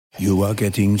You are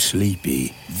getting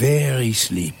sleepy, very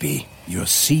sleepy. Your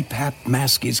CPAP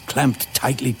mask is clamped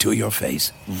tightly to your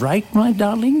face. Right, my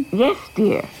darling? Yes,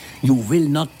 dear. You will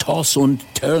not toss and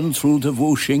turn through the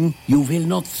whooshing. You will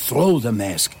not throw the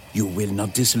mask. You will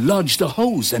not dislodge the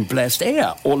hose and blast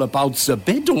air all about the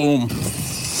bedroom.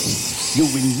 You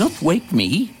will not wake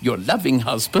me, your loving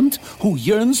husband, who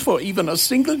yearns for even a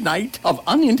single night of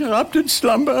uninterrupted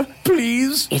slumber,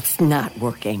 please. It's not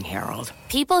working, Harold.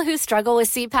 People who struggle with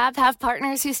CPAP have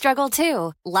partners who struggle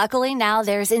too. Luckily, now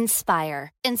there's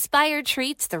Inspire. Inspire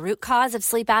treats the root cause of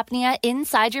sleep apnea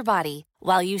inside your body.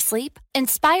 While you sleep,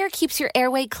 Inspire keeps your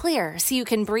airway clear so you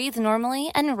can breathe normally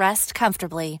and rest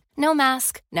comfortably. No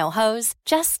mask, no hose,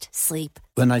 just sleep.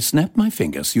 When I snap my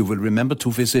fingers, you will remember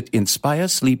to visit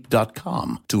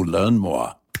inspiresleep.com to learn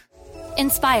more.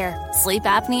 Inspire, sleep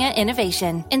apnea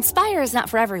innovation. Inspire is not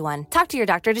for everyone. Talk to your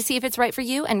doctor to see if it's right for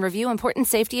you and review important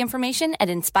safety information at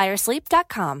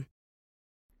inspiresleep.com.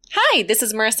 Hi, this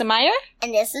is Marissa Meyer.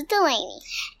 And this is Delaney.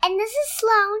 And this is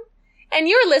Sloan. And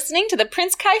you're listening to the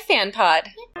Prince Kai Fan Pod.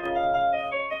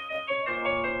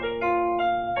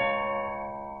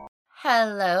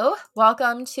 Hello,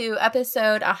 welcome to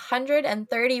episode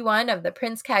 131 of the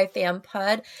Prince Kai Fan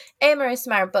Pod, a Marissa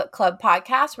Meyer Book Club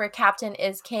podcast where Captain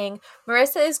is king,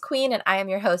 Marissa is queen, and I am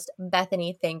your host,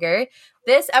 Bethany Finger.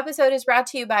 This episode is brought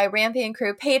to you by Rampion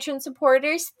Crew patron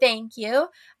supporters. Thank you.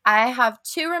 I have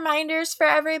two reminders for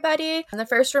everybody. And the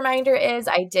first reminder is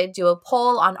I did do a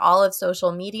poll on all of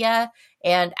social media,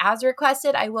 and as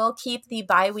requested, I will keep the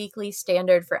bi-weekly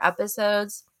standard for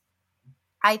episodes.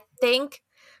 I think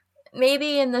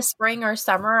maybe in the spring or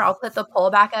summer, I'll put the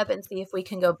poll back up and see if we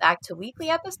can go back to weekly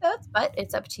episodes, but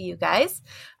it's up to you guys.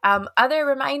 Other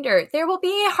reminder, there will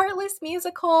be a Heartless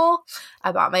musical.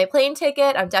 I bought my plane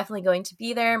ticket. I'm definitely going to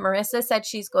be there. Marissa said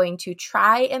she's going to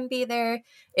try and be there.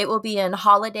 It will be in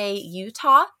Holiday,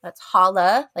 Utah. That's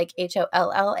Holla, like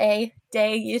Holla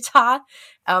Day, Utah.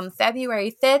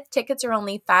 February 5th. Tickets are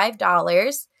only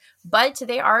 $5. But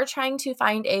they are trying to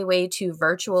find a way to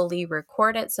virtually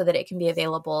record it so that it can be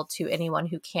available to anyone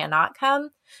who cannot come.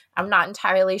 I'm not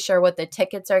entirely sure what the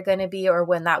tickets are going to be or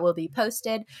when that will be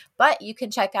posted, but you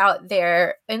can check out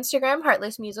their Instagram,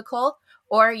 Heartless Musical,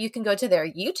 or you can go to their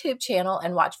YouTube channel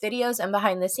and watch videos and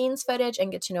behind the scenes footage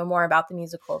and get to know more about the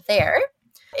musical there.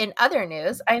 In other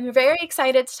news, I'm very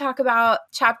excited to talk about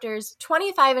chapters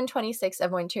 25 and 26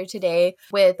 of Winter today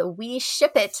with We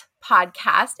Ship It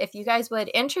podcast. If you guys would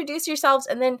introduce yourselves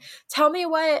and then tell me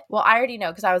I already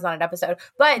know because I was on an episode,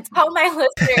 but tell my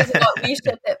listeners what We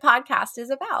Ship It podcast is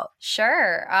about.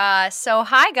 Sure. So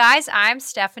hi guys, I'm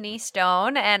Stephanie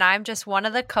Stone and I'm just one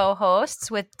of the co-hosts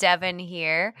with Devin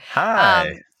here.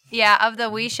 Hi. Of the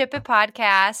We Ship It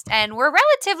podcast. And we're a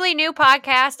relatively new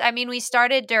podcast. I mean, we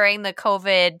started during the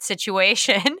COVID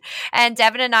situation and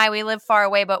Devin and I, we live far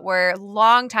away, but we're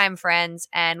longtime friends.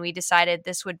 And we decided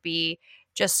this would be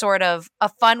just sort of a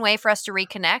fun way for us to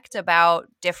reconnect about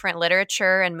different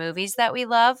literature and movies that we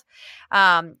love.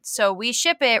 So We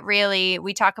Ship It, really,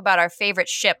 we talk about our favorite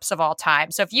ships of all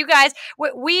time. So if you guys,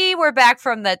 we were back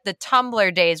from the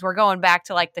Tumblr days. We're going back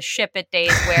to like the Ship It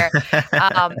days where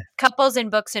couples in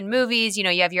books and movies, you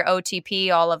have your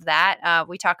OTP, all of that.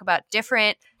 We talk about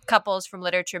different couples from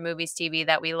literature, movies, TV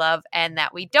that we love and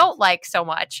that we don't like so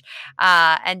much.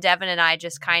 And Devin and I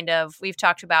just we've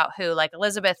talked about who, like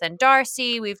Elizabeth and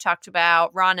Darcy. We've talked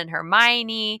about Ron and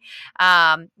Hermione.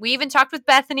 We even talked with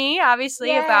Bethany,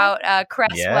 obviously, about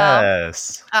Cresswell.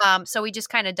 Yes. So we just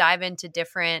kind of dive into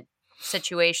different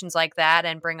situations like that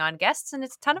and bring on guests, and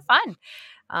it's a ton of fun.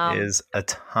 It is a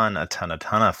ton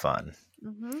of fun.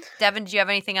 Mm-hmm. Devin, do you have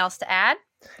anything else to add?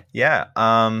 Yeah.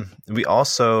 We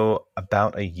also,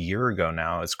 about a year ago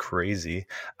now, it's crazy.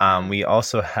 We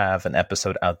also have an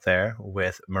episode out there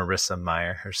with Marissa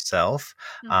Meyer herself.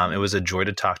 It was a joy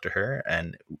to talk to her,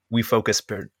 and we focused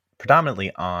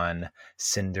predominantly on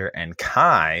Cinder and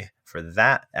Kai for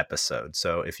that episode.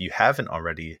 So if you haven't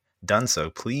already done so,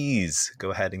 please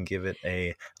go ahead and give it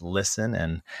a listen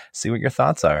and see what your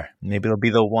thoughts are. Maybe it'll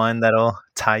be the one that'll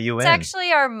tie you in. It's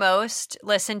actually our most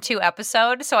listened to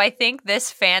episode, so I think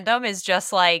this fandom is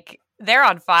just like, they're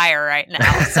on fire right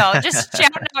now. So just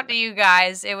shout out to you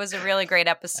guys. It was a really great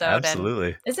episode.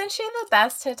 Absolutely. Isn't she the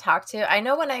best to talk to? I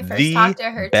know when I first talked to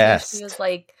her too, she was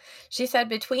like, she said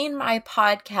between my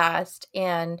podcast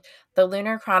and the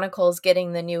Lunar Chronicles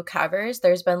getting the new covers,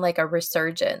 there's been like a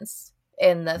resurgence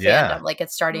in the fandom. Like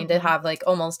it's starting to have like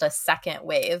almost a second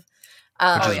wave.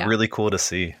 Which is really cool to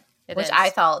see. I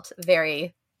felt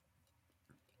very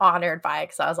honored by,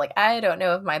 because I was like, I don't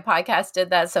know if my podcast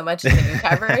did that so much to the new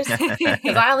covers,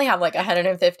 because I only have like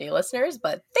 150 listeners,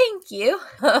 but thank you.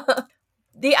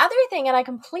 The other thing, and I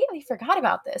completely forgot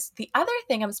about this, the other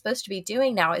thing I'm supposed to be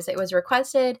doing now is it was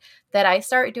requested that I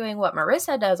start doing what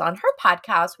Marissa does on her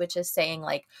podcast, which is saying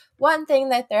like one thing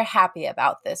that they're happy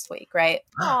about this week, right?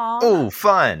 Oh,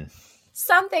 fun.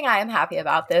 Something I am happy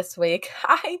about this week.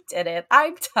 I did it.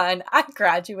 I'm done. I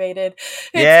graduated.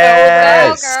 It's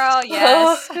Yes. Girl,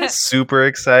 yes. Super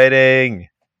exciting.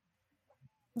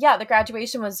 Yeah, the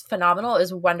graduation was phenomenal. It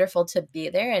was wonderful to be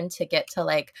there and to get to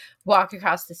like walk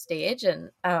across the stage. And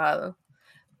I'm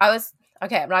not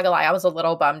gonna lie, I was a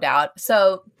little bummed out.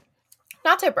 So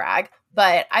not to brag,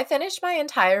 but I finished my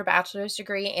entire bachelor's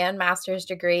degree and master's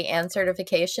degree and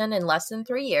certification in less than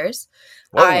 3 years.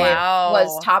 Whoa. I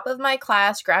was top of my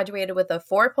class, graduated with a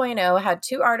 4.0, had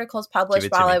 2 articles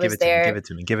published while I was there.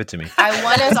 Give it to me. I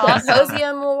won a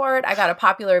symposium award. I got a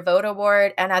popular vote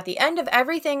award. And at the end of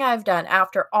everything I've done,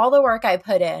 after all the work I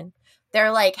put in,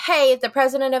 they're like, hey, the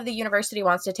president of the university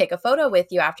wants to take a photo with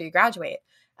you after you graduate.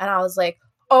 And I was like,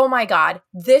 oh my God,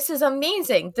 this is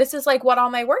amazing. This is like what all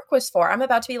my work was for. I'm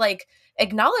about to be like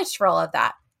acknowledged for all of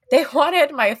that. They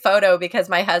wanted my photo because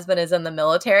my husband is in the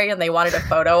military and they wanted a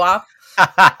photo op. Oh,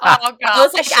 God. I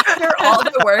was like, after all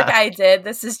the work I did,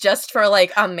 this is just for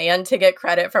like a man to get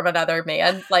credit from another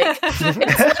man. Like,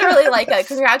 it's literally like a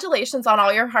congratulations on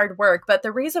all your hard work. But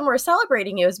the reason we're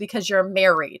celebrating you is because you're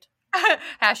married.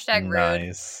 Hashtag rude.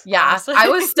 Nice. Yeah, Honestly. I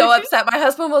was so upset. My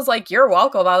husband was like, you're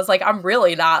welcome. I was like, I'm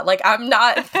really not. Like, I'm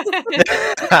not.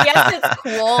 Yes, it's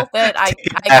cool that I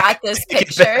got this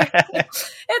picture.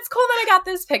 It's cool that I got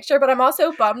this picture, but I'm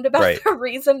also bummed about the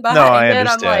reason behind I it.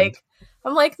 understand.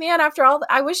 I'm like, man, after all,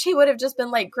 I wish he would have just been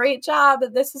like, great job.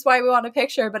 This is why we want a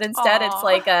picture. But instead, it's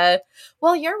like,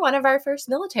 well, you're one of our first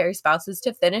military spouses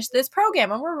to finish this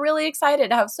program. And we're really excited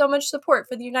to have so much support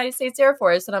for the United States Air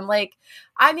Force. And I'm like,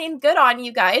 I mean, good on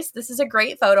you guys. This is a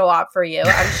great photo op for you.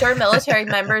 I'm sure military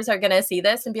members are going to see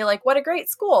this and be like, what a great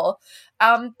school.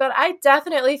 But I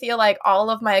definitely feel like all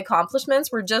of my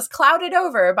accomplishments were just clouded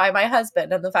over by my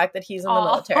husband and the fact that he's in the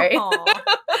military.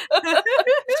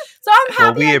 So I'm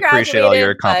happy. Well, we appreciate all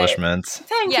your accomplishments.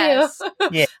 Thank you.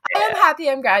 Yeah. I am happy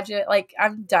I'm graduate. Like,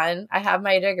 I'm done. I have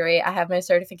my degree. I have my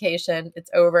certification. It's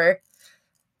over.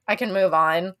 I can move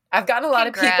on. I've gotten a lot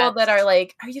of people that are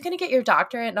like, are you going to get your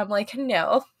doctorate? And I'm like,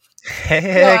 no.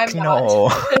 Heck no.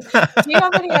 Do you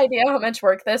have any idea how much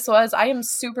work this was? I am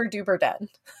super duper done.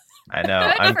 I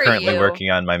know. I'm currently working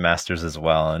on my master's as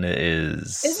well, and it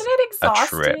is. Isn't it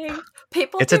exhausting? A trip.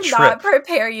 People It's do a trip. not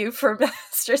prepare you for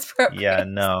master's programs. Yeah,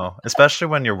 no. Especially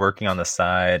when you're working on the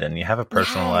side and you have a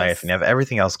personal life and you have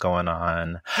everything else going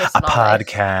on. Personal a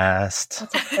podcast.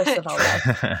 That's a personal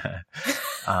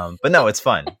life. But no, it's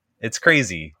fun. It's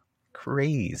crazy,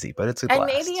 but it's a blast. And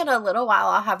maybe in a little while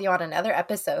I'll have you on another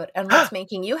episode. And what's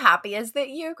making you happy is that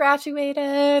you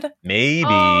graduated. Maybe.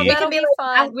 Oh, We that'll can be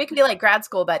fun. We can be like grad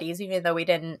school buddies, even though we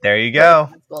didn't There you go go.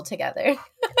 to grad school together.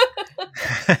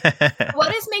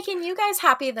 What is making you guys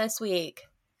happy this week?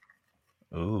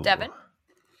 Ooh. Devin?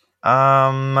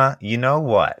 You know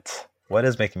what? What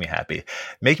is making me happy?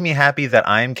 Making me happy that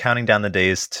I'm counting down the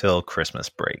days till Christmas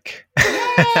break.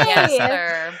 Yes,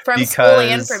 sir. From school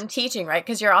and from teaching, right?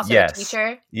 Because you're also a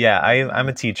teacher. Yeah, I'm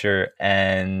a teacher,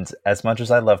 and as much as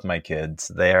I love my kids,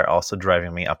 they are also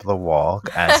driving me up the wall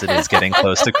as it is getting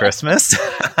close to Christmas.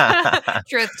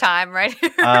 Truth time, right?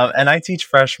 And I teach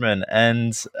freshmen,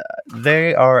 and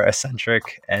they are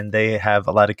eccentric, and they have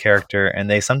a lot of character, and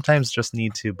they sometimes just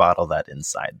need to bottle that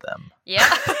inside them. Yeah.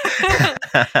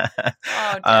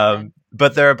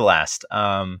 But they're a blast.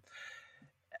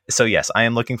 So yes, I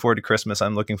am looking forward to Christmas.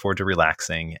 I'm looking forward to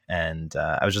relaxing. And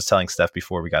I was just telling Steph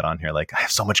before we got on here, like, I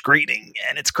have so much grading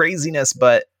and it's craziness,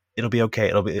 but it'll be okay.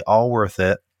 It'll be all worth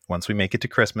it once we make it to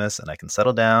Christmas and I can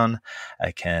settle down.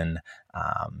 I can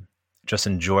just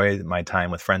enjoy my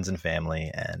time with friends and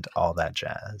family and all that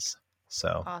jazz.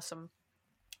 So awesome.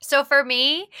 So for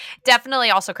me, definitely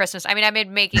also Christmas. I mean, I've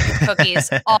been making cookies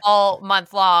all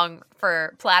month long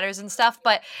for platters and stuff,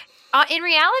 but in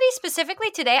reality,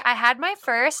 specifically today, I had my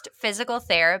first physical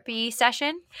therapy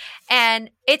session, and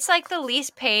it's like the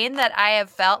least pain that I have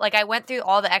felt. Like, I went through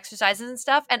all the exercises and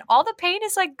stuff, and all the pain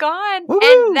is like gone.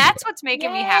 Woo-hoo! And that's what's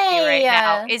making me happy right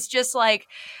now. It's just like,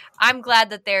 I'm glad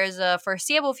that there's a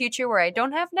foreseeable future where I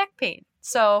don't have neck pain.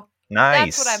 So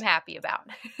nice. That's what I'm happy about.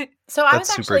 So I was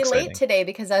That's actually super late exciting. today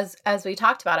because as we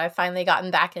talked about, I've finally gotten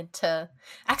back into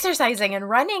exercising and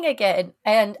running again.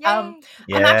 And I'm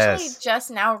actually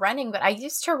just now running, but I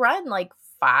used to run like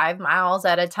 5 miles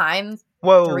at a time,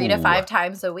 Whoa. 3 to 5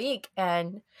 times a week.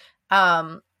 And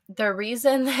the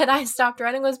reason that I stopped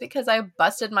running was because I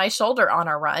busted my shoulder on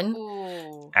a run.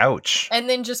 Ooh. Ouch. And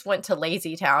then just went to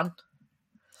Lazy Town.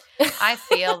 I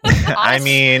feel. I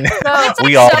mean, So,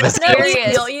 we all I miss definitely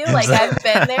serious. feel you. Like, I've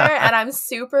been there, and I'm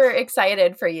super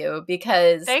excited for you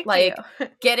because, Thank like, you.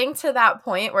 getting to that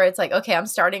point where it's like, okay, I'm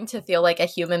starting to feel like a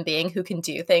human being who can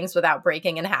do things without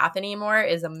breaking in half anymore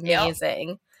is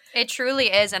amazing. It truly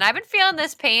is. And I've been feeling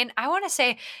this pain, I want to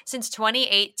say, since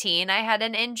 2018. I had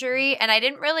an injury and I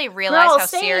didn't really realize Girl, how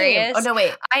same. serious. Oh, no,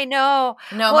 wait. I know.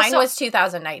 No, Well, mine so- was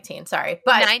 2019. Sorry.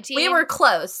 But 19? we were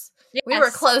close. We were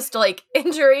Yes. close to, like,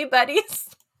 injury buddies.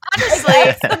 Honestly,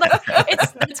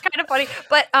 it's kind of funny,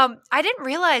 but I didn't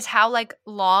realize how like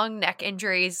long neck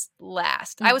injuries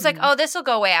last. I was like, oh, this will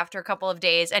go away after a couple of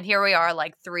days, and here we are,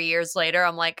 like 3 years later.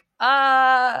 I'm like,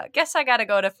 guess I got to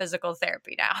go to physical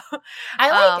therapy now.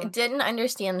 I didn't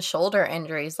understand shoulder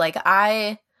injuries.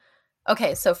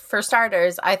 Okay, so for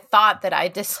starters, I thought that I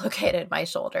dislocated my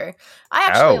shoulder. I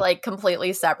actually like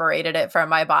completely separated it from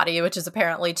my body, which is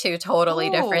apparently two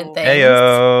totally different things.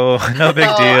 Heyo, no big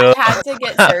So deal. I had to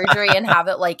get surgery and have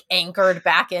it like anchored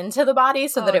back into the body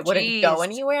so that it wouldn't go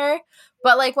anywhere.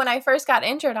 But like when I first got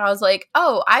injured, I was like,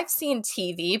 oh, I've seen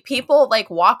TV. People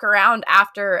like walk around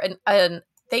after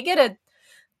they get a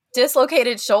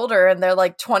dislocated shoulder and they're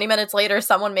like 20 minutes later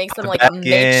someone makes them like a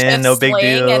makeshift no big sling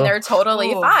deal. and they're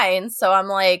totally fine. So I'm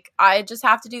like, I just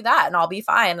have to do that and I'll be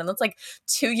fine. And it's like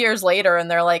 2 years later and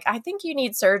they're like, I think you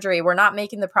need surgery. We're not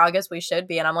making the progress we should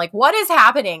be. And I'm like, what is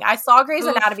happening? I saw Grey's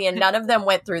Anatomy and none of them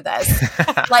went through this.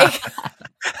 Like,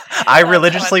 I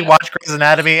religiously watch Grey's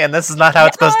Anatomy and this is not how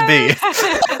it's supposed to be.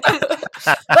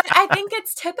 But I think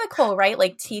it's typical, right?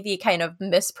 Like TV kind of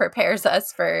misprepares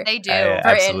us for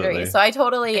injuries. So I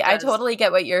totally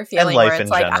get what you're feeling. Life where it's in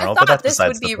like, general, I thought this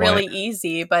would be really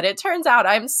easy, but it turns out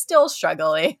I'm still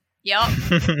struggling. Yep.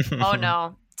 Oh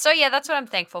no. So yeah, that's what I'm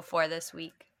thankful for this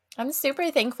week. I'm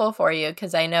super thankful for you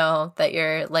because I know that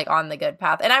you're like on the good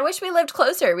path. And I wish we lived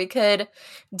closer. We could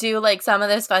do like some of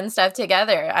this fun stuff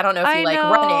together. I don't know if you like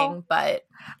running, but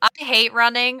I hate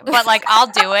running, but like I'll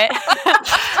do it.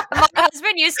 My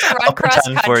husband used to run cross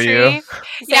country. For you.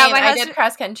 Yeah, I did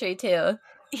cross country too.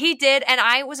 He did, and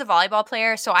I was a volleyball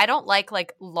player, so I don't like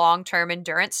long-term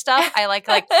endurance stuff. I like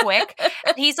quick.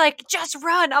 And he's like, just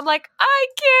run. I'm like, I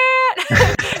can't.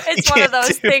 It's one of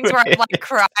those things where I'm like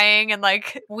crying and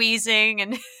like wheezing,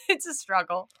 and it's a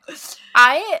struggle.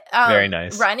 Very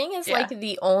nice. Running is like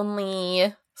the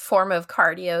only form of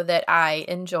cardio that I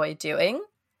enjoy doing.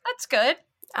 That's good.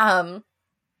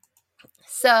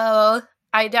 So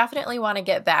I definitely want to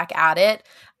get back at it.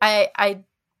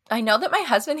 I know that my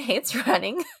husband hates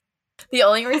running. The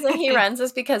only reason he runs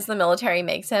is because the military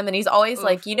makes him. And he's always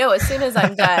like, as soon as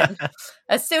I'm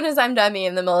done being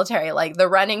in the military, like the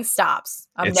running stops.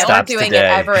 I'm never doing it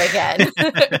ever again.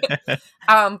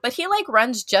 But he like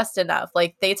runs just enough.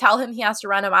 Like they tell him he has to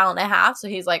run 1.5 miles. So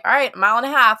he's like, all right, 1.5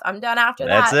 miles. I'm done after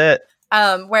that. That's it.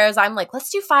 Whereas I'm like, let's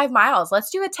do 5 miles. Let's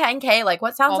do a 10K. Like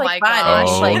what sounds like fun? And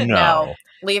he's like, no,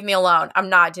 leave me alone. I'm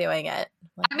not doing it.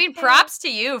 I mean, props to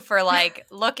you for like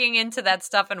looking into that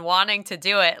stuff and wanting to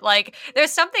do it. Like,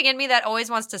 there's something in me that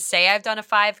always wants to say I've done a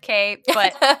 5K,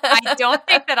 but I don't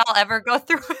think that I'll ever go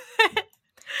through it.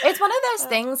 It's one of those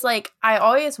things, like, I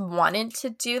always wanted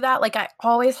to do that. Like, I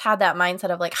always had that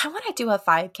mindset of, like, I want to do a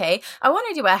 5K. I want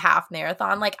to do a half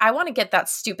marathon. Like, I want to get that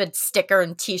stupid sticker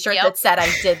and t-shirt that said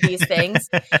I did these things.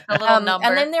 A little number.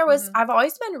 And then there was, I've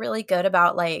always been really good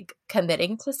about, like,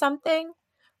 committing to something.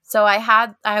 So I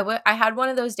had one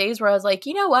of those days where I was like,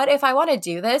 you know what? If I want to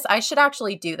do this, I should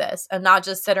actually do this and not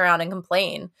just sit around and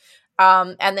complain.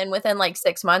 And then within like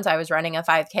 6 months, I was running a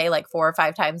 5K like 4 or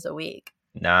 5 times a week.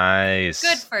 Nice.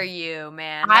 Good for you,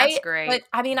 man. That's great. But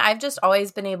I mean, I've just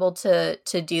always been able to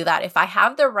do that. If I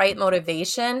have the right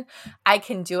motivation, I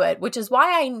can do it, which is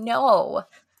why I know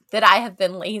that I have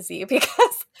been lazy because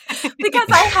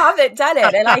I haven't done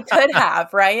it and I could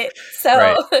have, right?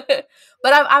 So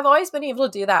but I've always been able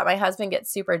to do that. My husband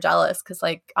gets super jealous because,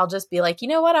 like, I'll just be like, you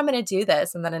know what? I'm going to do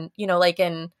this. And then,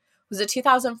 was it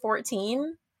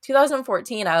 2014?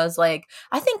 2014, I was like,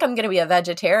 I think I'm going to be a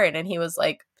vegetarian. And he was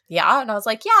like, yeah. And I was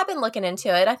like, yeah, I've been looking into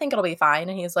it. I think it'll be fine.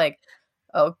 And he's like,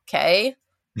 okay.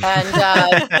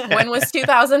 And when was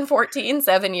 2014?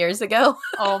 7 years ago.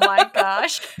 Oh my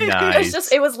gosh.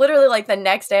 Nice. It was literally like the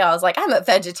next day I was like, I'm a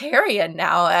vegetarian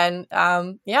now.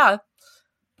 And yeah.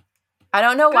 I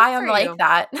don't know why I'm like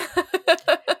that.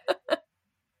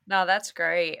 No, that's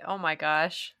great. Oh my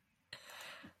gosh.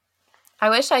 I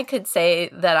wish I could say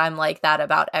that I'm like that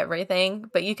about everything,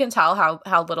 but you can tell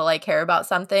how little I care about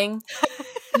something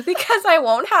because I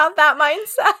won't have that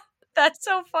mindset. That's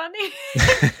so funny.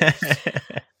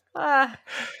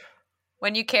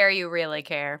 When you care, you really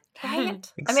care. Right?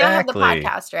 Exactly. I mean, I have the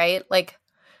podcast, right? Like,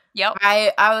 Yep.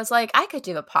 I was like, I could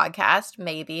do a podcast,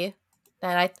 maybe.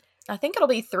 And I think it'll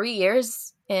be 3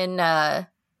 years in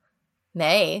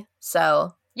May.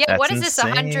 So Yeah, That's what is this,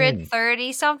 insane.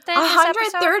 130 something? this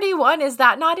episode? 131, is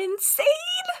that not insane?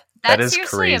 That That's is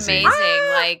seriously crazy.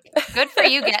 amazing. Like, good for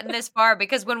you getting this far,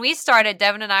 because when we started,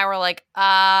 Devin and I were like,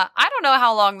 I don't know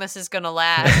how long this is going to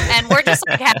last. And we're just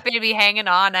like happy to be hanging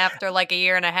on after like a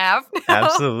year and a half.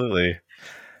 Absolutely.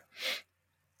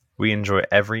 We enjoy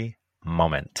every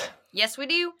moment. Yes, we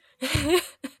do.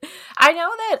 I know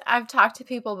that I've talked to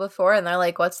people before and they're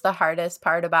like, what's the hardest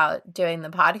part about doing the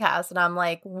podcast? And I'm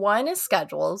like, one is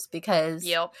schedules, because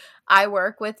Yep. I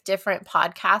work with different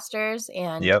podcasters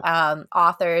and Yep.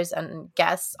 authors and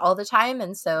guests all the time.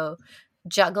 And so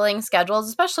juggling schedules,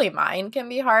 especially mine, can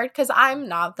be hard because I'm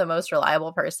not the most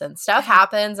reliable person. Stuff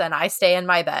happens and I stay in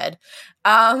my bed.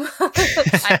 And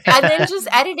then just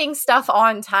editing stuff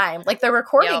on time. Like the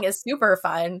recording is super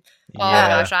fun. Oh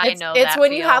gosh, I know It's that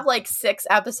when you feel. have like 6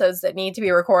 episodes that need to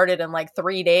be recorded in like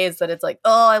 3 days that it's like,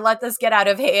 oh, I let this get out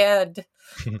of hand.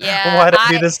 Yeah, Why did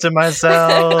I do this to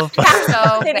myself? So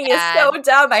Bethany is bad. so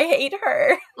dumb. I hate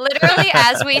her. Literally,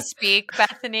 as we speak,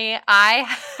 Bethany,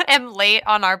 I am late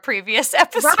on our previous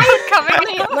episode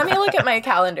coming out. Let me look at my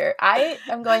calendar. I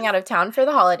am going out of town for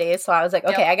the holidays, so I was like,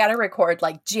 okay, I got to record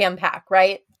like jam pack,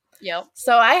 right? Yep.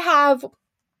 So I have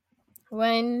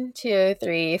 1, 2,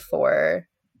 3, 4.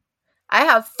 I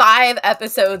have 5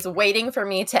 episodes waiting for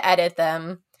me to edit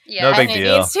them. Yeah. No big and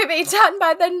deal. it needs to be done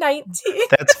by the 19th.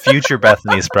 That's future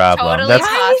Bethany's problem. Totally That's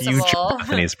possible. future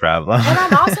Bethany's problem. And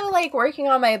I'm also like working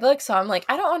on my book, so I'm like,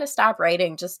 I don't want to stop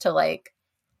writing just to like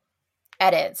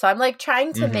edit. So I'm like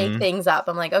trying to make things up.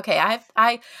 I'm like, okay,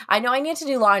 I know I need to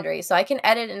do laundry, so I can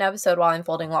edit an episode while I'm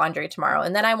folding laundry tomorrow,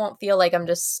 and then I won't feel like I'm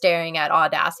just staring at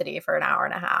Audacity for an hour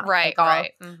and a half. Right,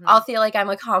 Like, right. I'll feel like I'm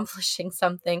accomplishing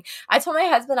something. I told my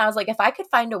husband, I was like, if I could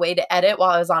find a way to edit while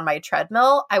I was on my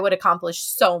treadmill, I would accomplish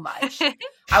so much.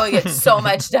 I would get so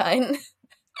much done.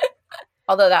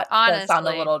 Although that does sound a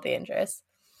Honestly. little dangerous.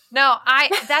 No,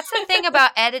 that's the thing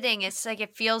about editing. It's like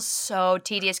it feels so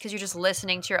tedious because you're just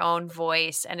listening to your own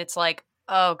voice and it's like,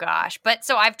 oh gosh. But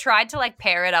so I've tried to like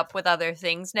pair it up with other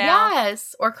things now.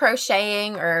 Yes, or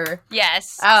crocheting or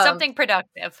Yes. Um, Something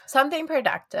productive. something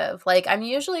productive. Like I'm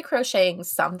usually crocheting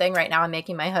something. Right now I'm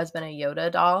making my husband a Yoda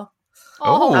doll.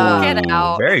 Oh, get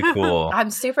out. Very cool. I'm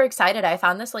super excited. I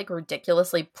found this like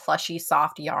ridiculously plushy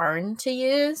soft yarn to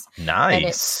use. Nice. And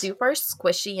it's super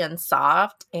squishy and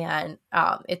soft, and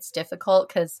it's difficult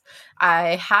because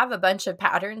I have a bunch of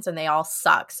patterns and they all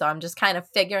suck. So I'm just kind of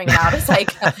figuring it out as I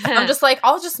go. I'm just like,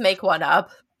 I'll just make one up.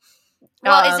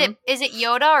 Well, is it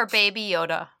Yoda or Baby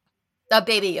Yoda? A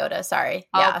Baby Yoda, sorry.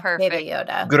 Oh, Yeah, perfect. Baby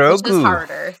Yoda. Grogu. Which is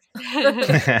harder.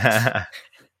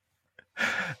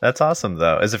 That's awesome,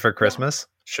 though. Is it for Christmas?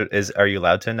 Are you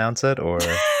allowed to announce it, or?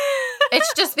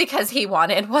 It's just because he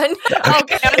wanted one.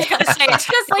 Okay, I was gonna say, It's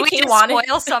just like we he just wanted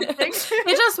spoil something.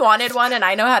 He just wanted one, and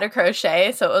I know how to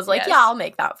crochet, so it was like, Yes. yeah, I'll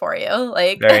make that for you.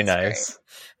 Like, Very that's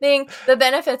nice. the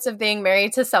benefits of being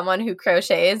married to someone who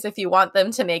crochets. If you want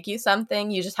them to make you something,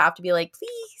 you just have to be like,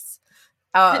 please.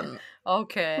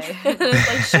 Okay.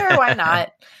 It's like, sure, why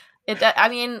not? I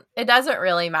mean, it doesn't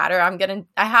really matter.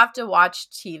 I have to watch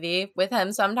TV with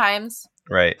him sometimes.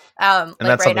 Right. Like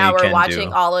that's right now something you we're can watching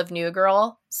do. all of New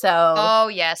Girl. So Oh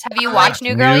yes. Have you watched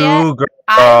New Girl yet? New Girl.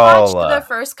 I watched the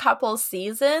first couple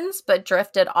seasons, but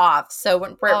drifted off.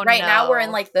 So now we're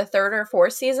in like the 3rd or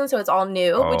 4th season, so it's all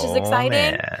new, which is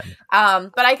exciting.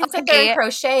 Man. But I can sit there and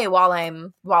crochet while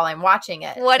I'm watching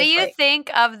it. What do It's you like-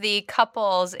 think of the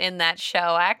couples in that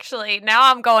show? Actually,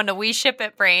 now I'm going to We Ship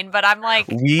It brain, but I'm like,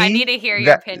 I need to hear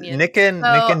your opinion. Nick and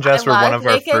So, Jess I were one love of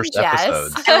our Nick and first Jess.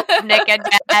 episodes. I love Nick and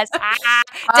Jess.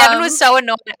 Devin was so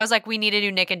annoyed. I was like, we need to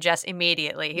do Nick and Jess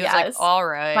immediately. He was like, Yes. all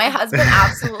right. My husband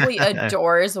absolutely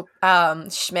adores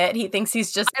Schmidt. He thinks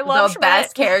he's just I love the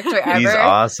best Schmidt. character ever. He's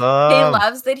awesome. He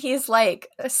loves that he's like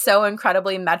so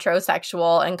incredibly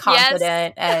metrosexual and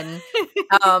confident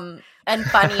and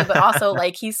funny, but also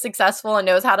like he's successful and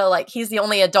knows how to like he's the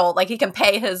only adult, like he can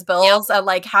pay his bills and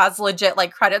like has legit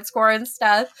like credit score and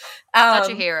stuff.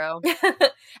 Such a hero.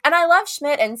 And I love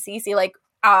Schmidt and Cece. Like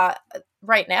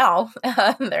right now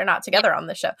they're not together on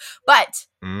the show, but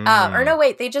or no,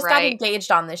 wait, they just got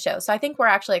engaged on the show. So I think we're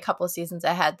actually a couple of seasons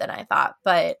ahead than I thought.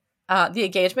 But the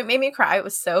engagement made me cry. It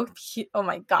was so cute. Oh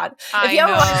my God. If you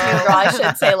haven't watched New Girl, I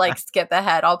should say like skip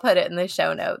ahead. I'll put it in the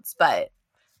show notes. But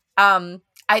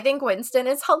I think Winston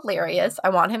is hilarious. I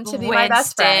want him to be my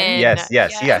best friend. Yes.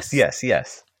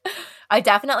 I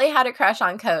definitely had a crush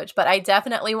on Coach, but I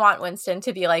definitely want Winston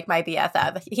to be like my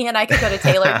BFF. He and I could go to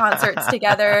Taylor concerts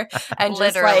together and just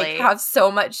like Literally. have so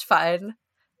much fun.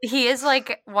 He is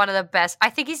like one of the best. I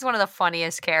think he's one of the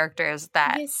funniest characters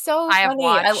that He's so I have funny.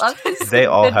 watched. I love his They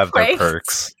all stupid have their pranks.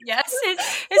 perks. Yes, his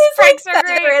He's pranks like are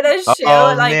better great. in a shoe.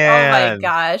 Oh, like, oh my man.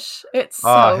 gosh. It's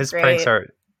Oh, so his great. pranks are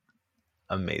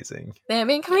amazing. They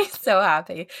make me so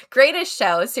happy. Greatest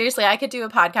show. Seriously, I could do a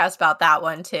podcast about that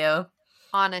one too.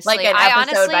 Honestly, Like an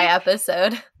episode by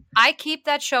episode. I keep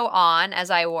that show on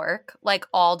as I work, like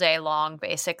all day long,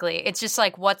 basically. It's just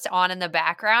like what's on in the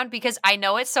background because I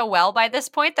know it so well by this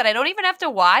point that I don't even have to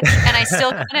watch and I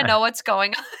still kind of know what's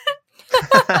going on.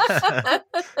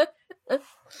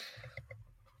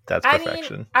 That's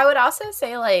perfection. I mean, I would also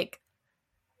say, like,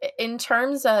 in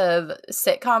terms of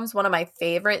sitcoms, one of my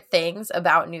favorite things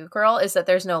about New Girl is that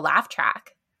there's no laugh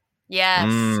track. Yes.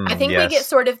 I think we get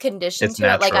sort of conditioned It's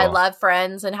to it. Like, I natural. love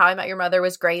Friends and How I Met Your Mother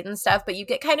was great and stuff, but you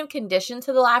get kind of conditioned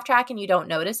to the laugh track and you don't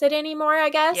notice it anymore, I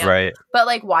guess. Yeah. Right. But,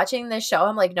 like, watching this show,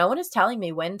 I'm like, no one is telling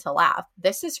me when to laugh.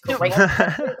 This is great.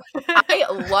 I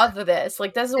love this.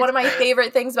 Like, this is one of my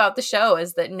favorite things about the show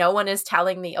is that no one is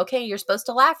telling me, okay, you're supposed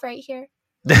to laugh right here.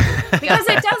 Because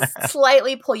it does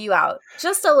slightly pull you out.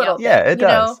 Just a little bit. Yeah, it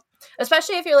does. Know?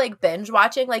 Especially if you're, like, binge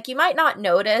watching. Like, you might not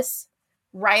notice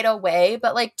right away,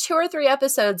 but like 2 or 3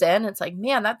 episodes in, it's like,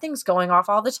 man, that thing's going off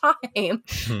all the time. Yep.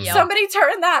 Somebody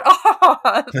turn that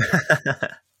off.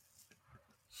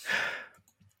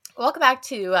 Welcome back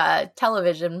to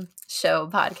television show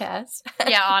podcast.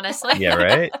 Yeah, honestly. Yeah,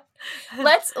 right?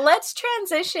 Let's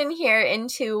transition here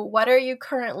into what are you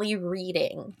currently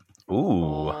reading?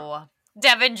 Ooh. Oh,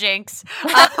 Devin Jinx.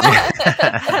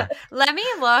 Let me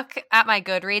look at my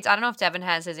Goodreads. I don't know if Devin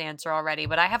has his answer already,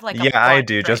 but I have like a Yeah, I bunch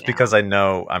do, right just now. because I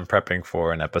know I'm prepping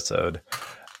for an episode.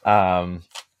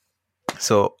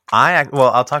 So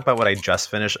I'll talk about what I just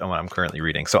finished and what I'm currently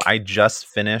reading. So I just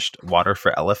finished Water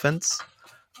for Elephants.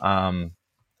 I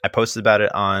posted about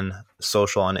it on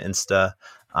social, on Insta.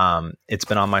 It's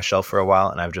been on my shelf for a while,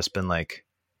 and I've just been like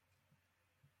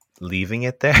leaving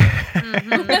it there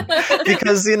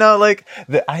because like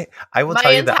I will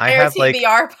tell you that I have like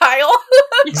TBR pile.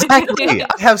 exactly. I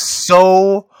have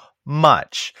so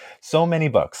many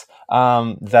books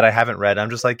that I haven't read. I'm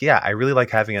just like, yeah, I really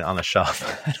like having it on the shelf.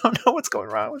 I don't know what's going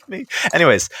wrong with me.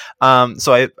 Anyways,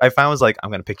 so I finally was like, I'm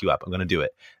gonna pick you up. I'm gonna do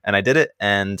it, and I did it,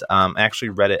 and I actually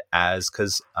read it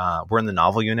because we're in the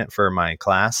novel unit for my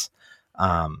class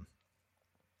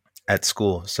at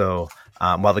school. So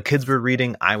while the kids were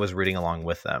reading, I was reading along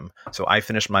with them. So I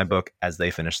finished my book as they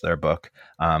finished their book.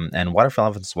 And Water for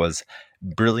Elephants was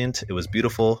brilliant. It was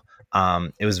beautiful.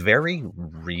 It was very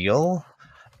real.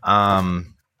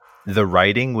 The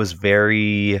writing was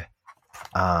very,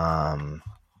 how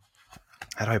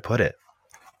do I put it?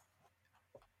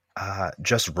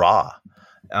 Just raw.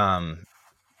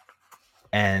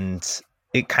 And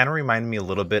it kind of reminded me a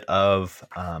little bit of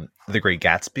The Great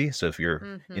Gatsby. So if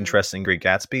you're interested in Great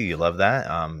Gatsby, you love that.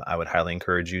 I would highly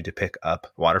encourage you to pick up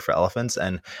Water for Elephants.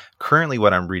 And currently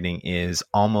what I'm reading is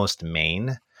Almost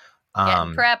Maine.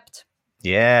 Getting prepped.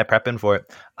 Yeah, prepping for it.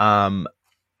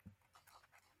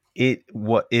 It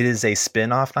is a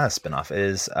spin-off, not a spin-off. It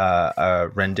is a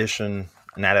rendition,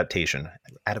 an adaptation.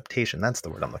 Adaptation, that's the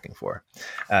word I'm looking for.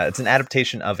 It's an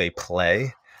adaptation of a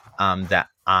play that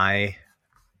I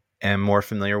am more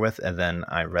familiar with, and then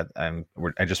I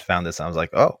just found this and I was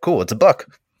like, oh cool, it's a book,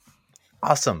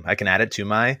 awesome, I can add it to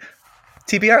my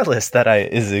TBR list that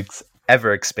is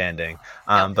ever expanding.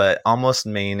 But Almost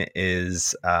Maine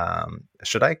is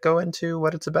should I go into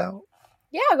what it's about?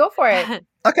 Yeah, go for it.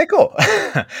 Okay, cool.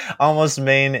 Almost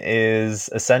Maine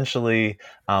is essentially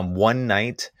one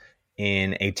night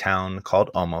in a town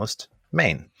called Almost,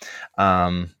 Maine.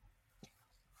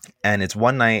 And it's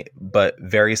one night, but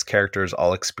various characters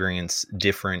all experience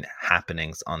different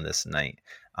happenings on this night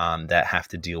that have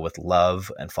to deal with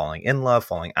love and falling in love,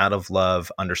 falling out of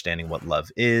love, understanding what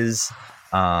love is.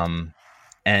 And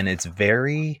it's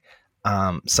very,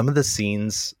 some of the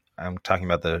scenes, I'm talking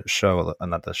about the show,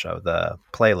 not the show, the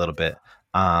play a little bit.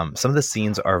 Some of the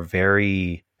scenes are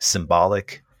very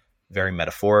symbolic, very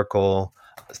metaphorical.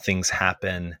 Things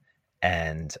happen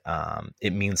and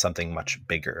it means something much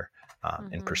bigger.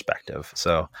 In perspective.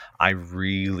 So I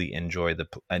really enjoyed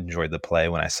the play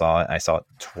when I saw it. I saw it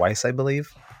twice, I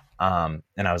believe. And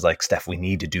I was like, Steph, we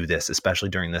need to do this, especially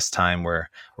during this time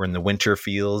where we're in the winter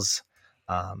feels,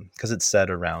 because it's set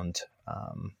around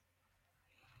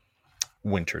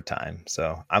winter time.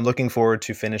 So I'm looking forward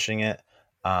to finishing it.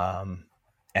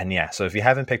 And yeah, so if you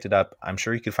haven't picked it up, I'm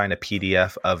sure you could find a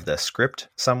PDF of the script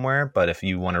somewhere. But if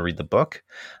you want to read the book,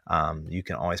 you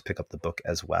can always pick up the book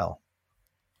as well.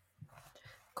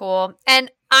 Cool.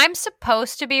 And I'm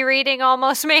supposed to be reading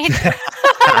Almost Maine. But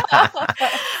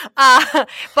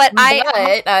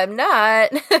I'm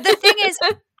not. The thing is,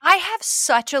 I have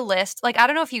such a list. Like, I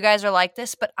don't know if you guys are like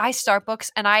this, but I start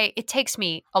books and it takes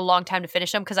me a long time to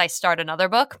finish them because I start another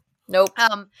book. Nope. No,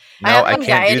 I have I can't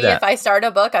do anxiety that. if I start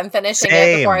a book, I'm finishing it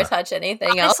Same. before I touch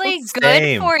anything Honestly, else. good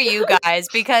Same. for you guys,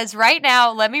 because right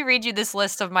now, let me read you this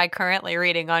list of my currently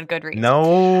reading on Goodreads.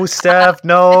 No, Steph,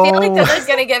 no. I feel like this is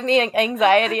going to give me an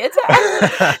anxiety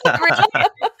attack.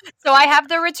 So I have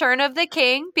The Return of the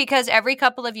King, because every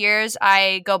couple of years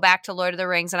I go back to Lord of the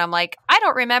Rings and I'm like, I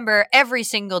don't remember every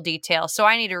single detail, so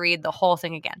I need to read the whole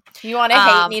thing again. You want to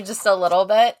hate me just a little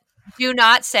bit? Do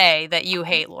not say that you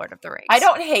hate Lord of the Rings. I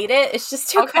don't hate it. It's just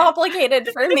too complicated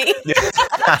for me.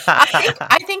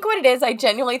 I think what it is, I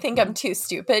genuinely think I'm too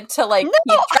stupid to keep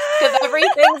track of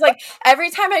everything. It's like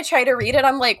every time I try to read it,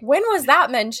 I'm like, when was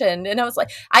that mentioned? And I was like,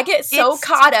 I get so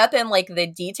caught up in the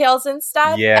details and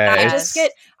stuff. Yes. And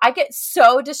I get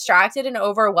so distracted and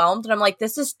overwhelmed. And I'm like,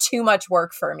 this is too much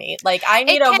work for me. Like, I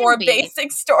need a more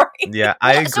basic story. Yeah,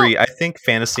 I agree. I think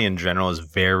fantasy in general is a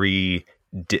very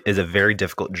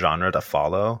difficult genre to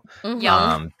follow.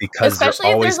 Mm-hmm. Because especially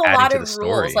they're if always there's a adding lot to of the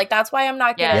story. rules. Like, that's why I'm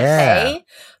not going to say,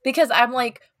 because I'm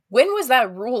like, when was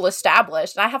that rule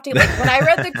established? And I have to, when I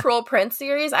read the Cruel Prince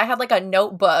series, I had a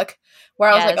notebook where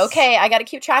I was like, okay, I got to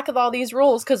keep track of all these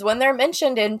rules, because when they're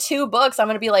mentioned in 2 books, I'm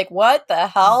going to be like, what the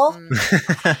hell?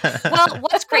 Well,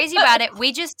 what's crazy about it,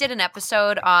 we just did an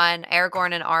episode on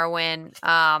Aragorn and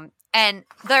Arwen, and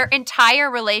their entire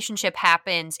relationship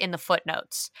happens in the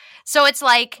footnotes. So it's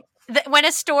like, when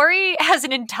a story has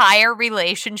an entire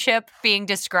relationship being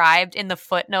described in the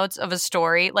footnotes of a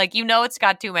story, it's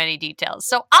got too many details.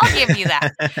 So I'll give you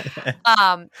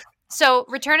that. So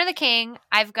Return of the King,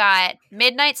 I've got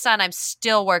Midnight Sun. I'm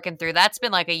still working through. That's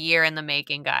been a year in the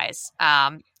making, guys.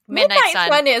 Midnight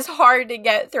Sun is hard to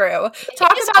get through.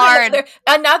 Talk about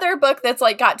another book that's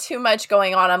like got too much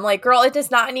going on. I'm like, girl, it does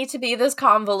not need to be this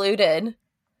convoluted.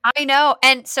 I know.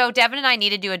 And so Devin and I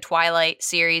need to do a Twilight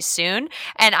series soon.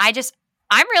 And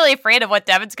I'm really afraid of what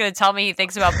Devin's going to tell me he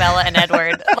thinks about Bella and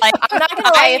Edward. Like, I'm not going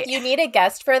to lie. If you need a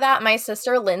guest for that, my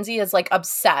sister Lindsay is like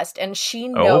obsessed and she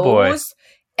knows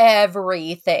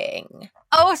everything.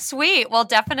 Oh, sweet. Well,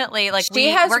 definitely. Like,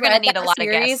 we're going to need a lot of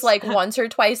guests. Like once or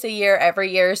twice a year,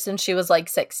 every year since she was like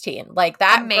 16. Like,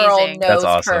 that Amazing. girl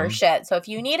knows her shit. So if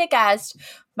you need a guest,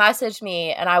 message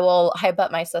me and I will hype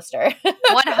up my sister.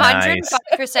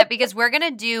 105%. Because we're going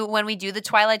to do, when we do the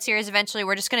Twilight series eventually,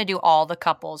 we're just going to do all the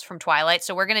couples from Twilight.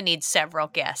 So we're going to need several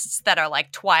guests that are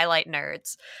like Twilight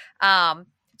nerds.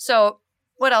 So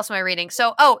what else am I reading?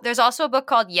 So, there's also a book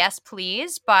called Yes,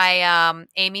 Please by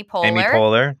Amy Poehler. Amy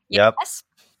Poehler, yep. Yes.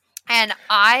 And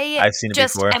I've seen it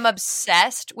just before. am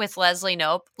obsessed with Leslie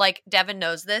Knope. Like, Devin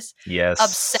knows this. Yes.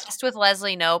 Obsessed with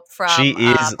Leslie Knope from She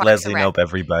is Parks Leslie and Rec. Knope,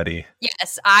 everybody.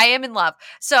 Yes, I am in love.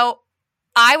 So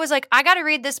I was like, I got to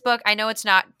read this book. I know it's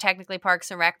not technically Parks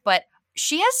and Rec, but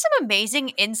she has some amazing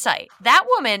insight. That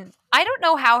woman, I don't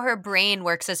know how her brain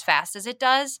works as fast as it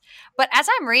does, but as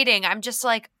I'm reading, I'm just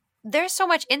like, there's so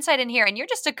much insight in here, and you're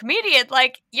just a comedian.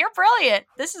 Like, you're brilliant.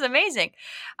 This is amazing.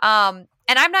 And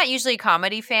I'm not usually a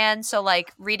comedy fan, so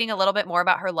like reading a little bit more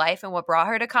about her life and what brought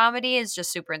her to comedy is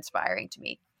just super inspiring to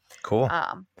me. Cool.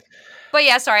 But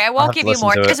yeah, sorry, I won't give you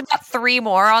more. There's about 3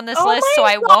 more on this list, so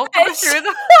I won't go through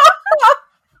them.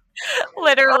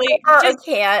 Literally, I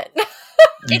can't.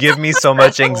 You give me so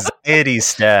much anxiety,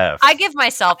 Steph. I give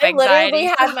myself anxiety. I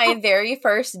literally had my very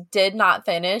first did not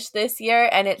finish this year,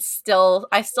 and I still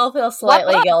feel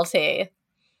slightly guilty.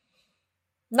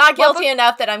 Not guilty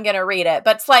enough that I'm going to read it,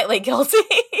 but slightly guilty.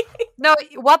 No,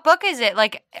 what book is it?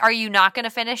 Like, are you not going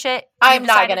to finish it? I'm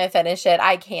not going to finish it.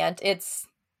 I can't.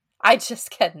 I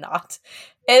just cannot.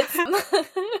 It's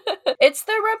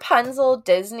the Rapunzel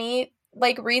Disney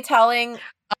retelling.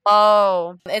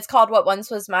 Oh, it's called What Once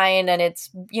Was Mine, and it's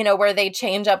where they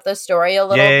change up the story a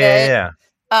little bit. Yeah.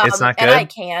 It's not good. And I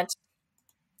can't.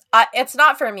 It's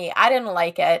not for me. I didn't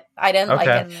like it. I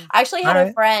actually had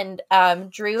a friend,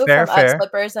 Drew from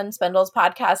Slippers and Spindles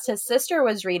podcast. His sister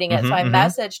was reading it, so I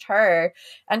messaged her,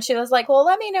 and she was like, "Well,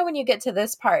 let me know when you get to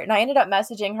this part." And I ended up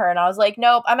messaging her, and I was like,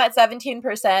 "Nope, I'm at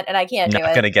 17%, and I can't do it.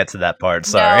 Not gonna get to that part.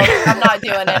 Sorry, no, I'm not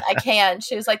doing it. I can't."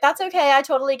 She was like, "That's okay. I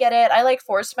totally get it." I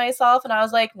forced myself, and I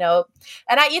was like, "Nope."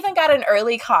 And I even got an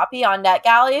early copy on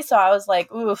NetGalley, so I was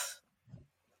like, "Oof."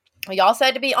 Y'all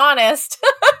said to be honest.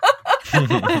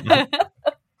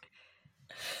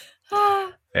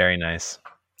 Very nice.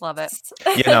 Love it.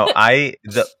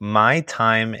 My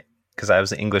time, because I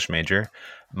was an English major,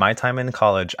 my time in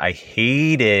college, I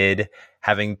hated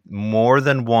having more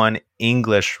than one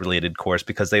English related course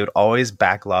because they would always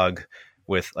backlog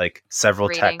with like several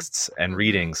Reading. texts and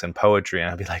readings and poetry,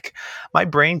 and I'd be like, my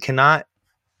brain can't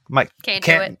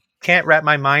wrap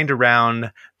my mind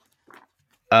around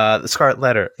the Scarlet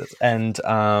Letter and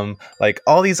like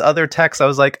all these other texts. I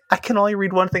was like, I can only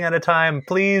read one thing at a time.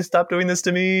 Please stop doing this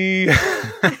to me.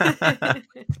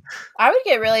 I would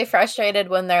get really frustrated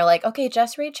when they're like, okay,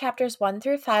 just read chapters 1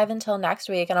 through 5 until next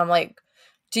week. And I'm like,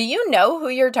 do you know who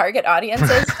your target audience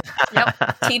is?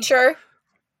 Yep. Teacher?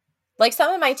 Like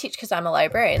some of my because I'm a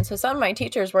librarian, so some of my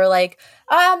teachers were like,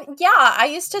 yeah,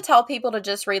 I used to tell people to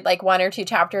just read like 1 or 2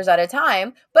 chapters at a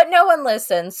time, but no one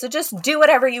listens, so just do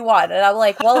whatever you want. And I'm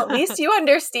like, well, at least you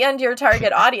understand your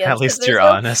target audience. At least you're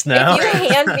honest now. If you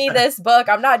hand me this book,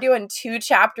 I'm not doing 2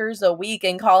 chapters a week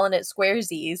and calling it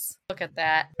Squaresies. Look at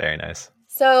that. Very nice.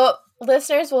 So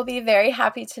listeners will be very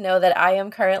happy to know that I am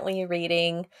currently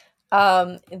reading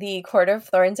the Court of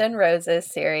Thorns and Roses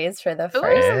series for the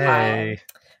first time.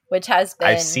 Which has been...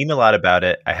 I've seen a lot about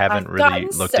it. I haven't really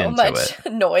looked into it. I've gotten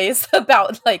so much noise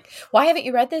about, like, why haven't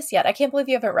you read this yet? I can't believe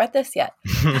you haven't read this yet.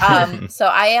 So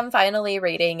I am finally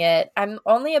reading it. I'm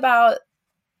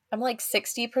like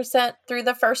 60% through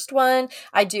the first one.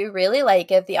 I do really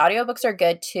like it. The audiobooks are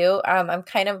good, too. I'm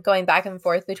kind of going back and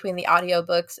forth between the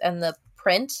audiobooks and the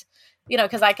print,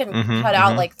 because I can cut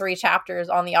out, like, 3 chapters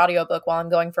on the audiobook while I'm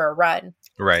going for a run.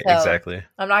 Right, so exactly.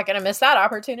 I'm not going to miss that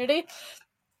opportunity.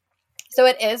 So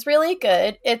it is really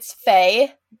good. It's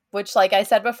Fae, which, like I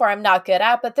said before, I'm not good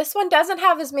at, but this one doesn't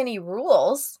have as many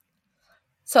rules.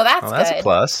 So that's good. That's a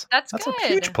plus. That's good. A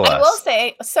huge plus. I will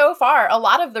say, so far, a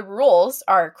lot of the rules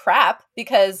are crap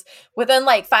because within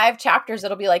like 5 chapters,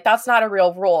 it'll be like, that's not a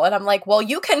real rule. And I'm like, well,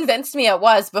 you convinced me it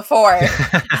was before.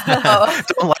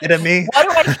 Don't lie to me. What do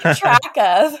I keep track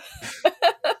of?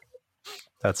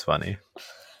 That's funny.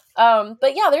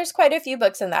 But yeah, there's quite a few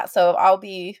books in that. So I'll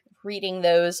be reading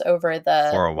those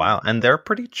for a while, and they're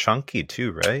pretty chunky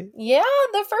too, right? Yeah,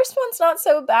 the first one's not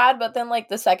so bad, but then like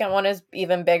the second one is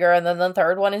even bigger, and then the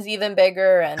third one is even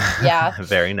bigger, and yeah.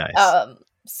 Very nice.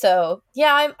 So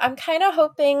yeah, I'm kind of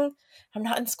hoping. I'm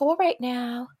not in school right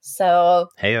now, so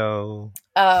heyo.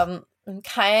 I'm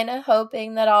kind of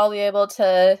hoping that I'll be able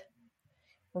to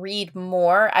read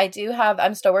more.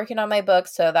 I'm still working on my book,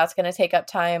 so that's going to take up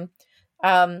time.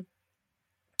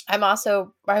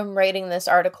 I'm writing this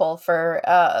article for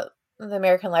the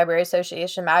American Library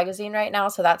Association magazine right now,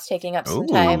 so that's taking up some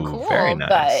time. Cool. Very nice.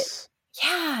 But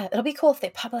yeah, it'll be cool if they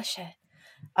publish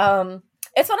it.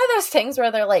 It's one of those things where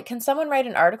they're like, can someone write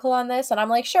an article on this? And I'm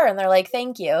like, sure. And they're like,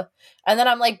 thank you. And then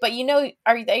I'm like, but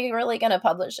are they really going to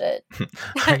publish it?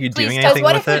 Are you doing anything with it? Because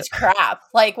what if it's crap?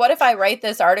 Like, what if I write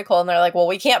this article and they're like, well,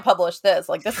 we can't publish this.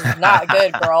 Like, this is not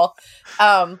good, girl.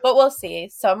 But we'll see.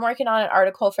 So I'm working on an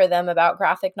article for them about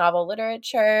graphic novel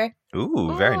literature.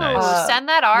 Ooh, very nice. Send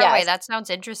that our yes. way. That sounds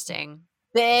interesting.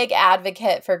 Big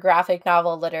advocate for graphic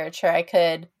novel literature. I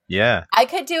could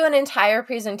do an entire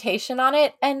presentation on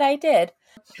it, and I did.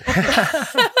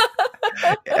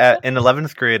 In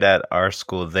 11th grade at our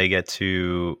school, they get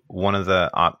to one of the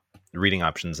reading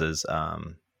options is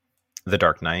The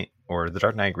Dark Knight or The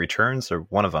Dark Knight Returns, or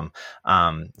one of them.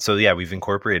 So yeah, we've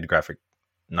incorporated graphic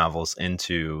novels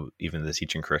into even the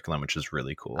teaching curriculum, which is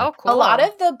really cool. Oh, cool. A lot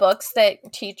of the books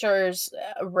that teachers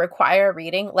require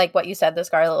reading, like what you said, the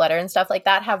Scarlet Letter and stuff like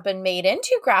that, have been made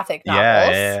into graphic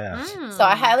novels. Yeah. So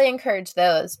I highly encourage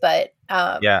those. But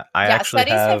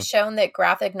studies have shown that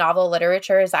graphic novel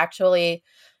literature is actually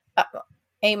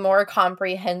a more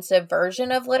comprehensive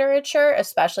version of literature,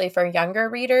 especially for younger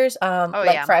readers,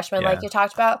 freshmen, like you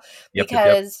talked about,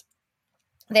 because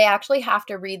they actually have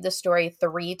to read the story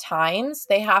 3 times.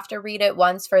 They have to read it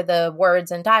once for the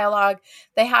words and dialogue.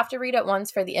 They have to read it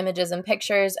once for the images and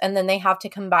pictures, and then they have to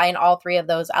combine all 3 of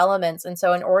those elements. And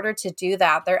so in order to do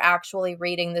that, they're actually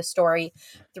reading the story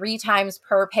 3 times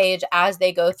per page as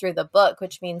they go through the book,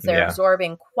 which means they're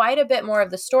absorbing quite a bit more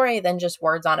of the story than just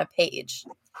words on a page.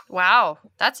 Wow,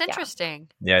 that's interesting.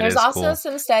 Yeah, there's also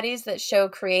some studies that show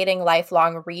creating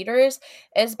lifelong readers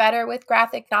is better with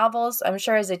graphic novels. I'm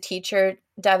sure as a teacher,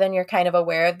 Devin, you're kind of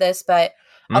aware of this, but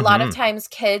a lot of times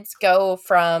kids go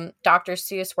from Dr.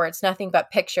 Seuss, where it's nothing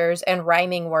but pictures and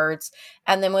rhyming words,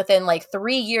 and then within like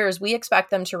 3 years, we expect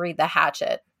them to read The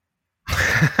Hatchet.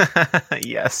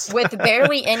 Yes. With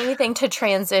barely anything to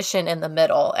transition in the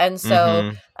middle. And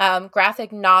so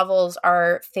graphic novels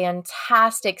are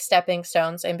fantastic stepping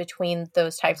stones in between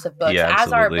those types of books,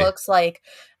 as are books like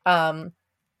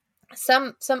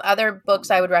some other books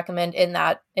I would recommend in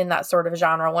that sort of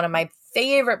genre. One of my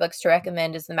favorite books to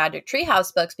recommend is the Magic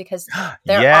Treehouse books, because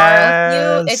there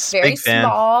are a few. It's very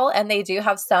small, and they do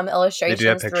have some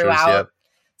illustrations throughout.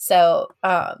 So,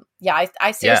 I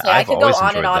seriously, I I've could go always on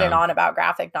and enjoyed on and them. on about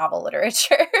graphic novel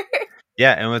literature.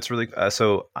 Yeah, and it's really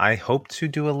so I hope to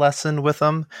do a lesson with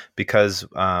them because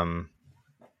we're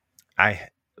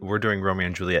doing Romeo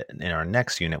and Juliet in our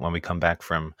next unit when we come back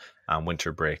from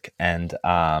winter break, and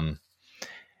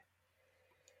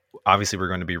obviously we're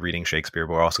going to be reading Shakespeare,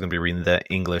 but we're also going to be reading the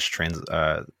English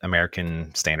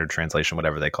American Standard Translation,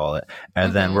 whatever they call it,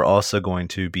 and then we're also going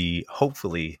to be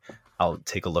hopefully. I'll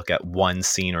take a look at one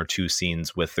scene or two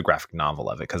scenes with the graphic novel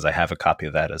of it because I have a copy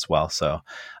of that as well. So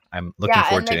I'm looking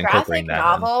forward to incorporating that.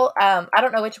 Novel, I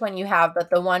don't know which one you have, but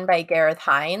the one by Gareth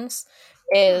Hines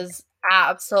is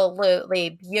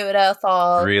absolutely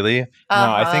beautiful. Really? No,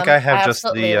 I think I have just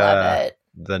love it.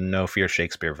 The No Fear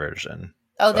Shakespeare version.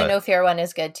 Oh, the No Fear one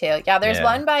is good too. Yeah, there's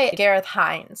one by Gareth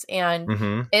Hines,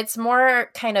 and it's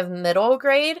more kind of middle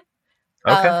grade.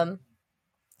 Okay.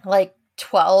 Like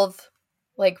 12.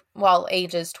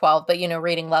 Age is 12, but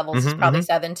reading levels is probably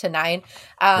 7 to 9.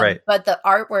 Right. But the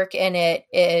artwork in it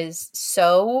is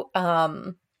so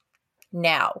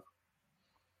now,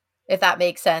 if that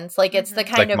makes sense. Like it's the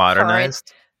kind of modernized.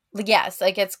 Current, yes,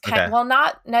 like it's kind well,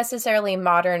 not necessarily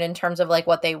modern in terms of like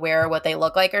what they wear, what they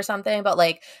look like or something, but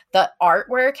like the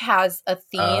artwork has a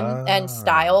theme and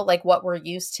style like what we're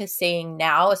used to seeing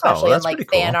now, especially in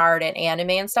like fan art and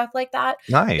anime and stuff like that.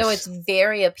 Nice. So it's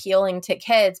very appealing to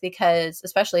kids because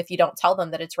especially if you don't tell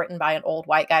them that it's written by an old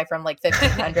white guy from like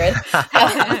 1500.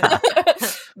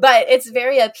 But it's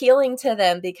very appealing to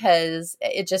them because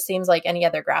it just seems like any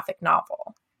other graphic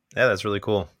novel. Yeah, that's really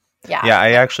cool. Yeah.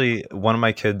 I actually, one of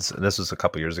my kids, this was a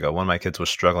couple years ago, one of my kids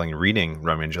was struggling reading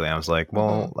Romeo and Juliet. I was like,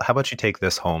 well, how about you take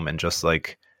this home and just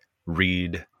like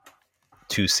read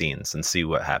 2 scenes and see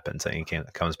what happens? And he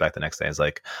comes back the next day and is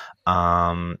like,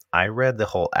 I read the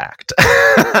whole act.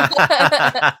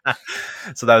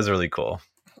 So that was really cool.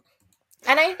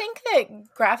 And I think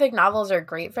that graphic novels are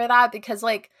great for that because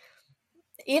like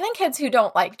even kids who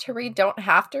don't like to read don't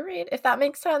have to read, if that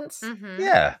makes sense.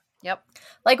 Yeah. Yep.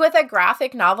 Like with a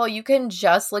graphic novel, you can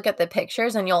just look at the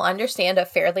pictures and you'll understand a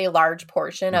fairly large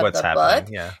portion of the book.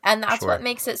 Yeah, and that's what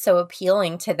makes it so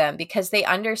appealing to them because they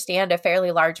understand a fairly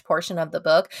large portion of the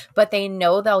book, but they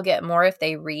know they'll get more if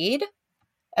they read.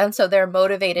 And so they're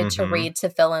motivated to read to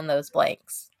fill in those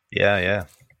blanks. Yeah.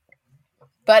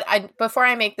 But before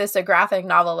I make this a graphic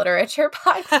novel literature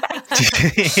podcast,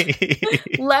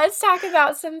 let's talk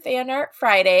about some Fan Art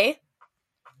Friday.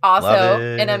 Also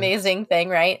an amazing thing,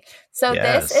 right? So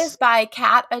this is by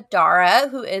Kat Adara,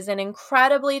 who is an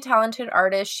incredibly talented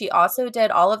artist. She also did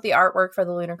all of the artwork for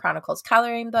the Lunar Chronicles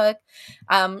coloring book.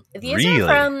 These are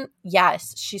from,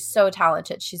 yes, she's so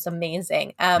talented. She's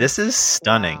amazing. This is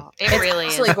stunning. Wow. It really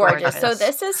is gorgeous. So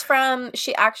this is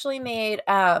she actually made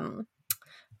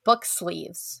book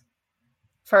sleeves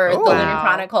for the Lunar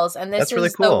Chronicles, and this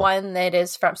is the one that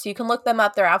is from, so you can look them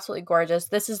up, they're absolutely gorgeous.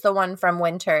 This is the one from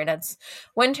Winter, and it's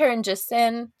Winter and Jason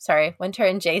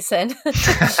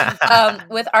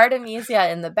with Artemisia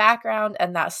in the background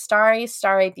and that starry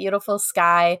beautiful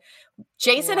sky.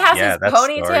 Jason has his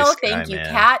ponytail. Thank you,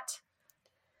 Kat.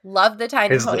 Love the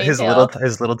tiny ponytail.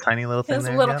 His little tiny little thing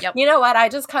there. Yep. You know what? I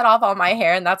just cut off all my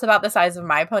hair, and that's about the size of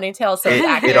my ponytail. So it's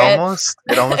accurate.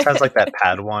 It almost has like that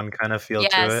Padawan kind of feel to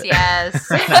it.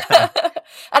 Yes.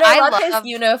 And I love his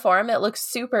uniform. It looks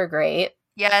super great.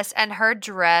 Yes, and her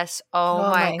dress.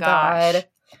 Oh my God.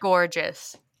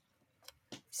 Gorgeous.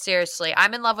 Seriously,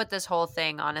 I'm in love with this whole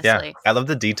thing. Honestly, yeah, I love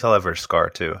the detail of her scar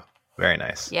too. Very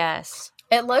nice. Yes,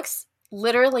 it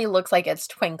literally looks like it's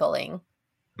twinkling.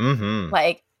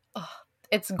 Like. Oh,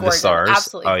 it's gorgeous. The stars.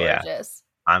 Absolutely gorgeous.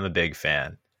 Yeah. I'm a big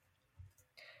fan.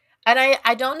 And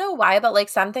I don't know why, but like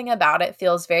something about it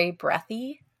feels very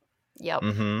breathy. Yep.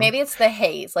 Maybe it's the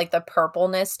haze, like the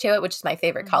purpleness to it, which is my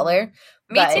favorite color.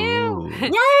 Me too.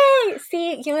 Yay!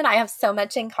 See, you and I have so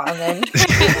much in common.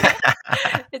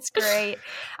 It's great.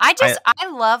 I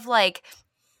love like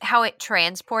how it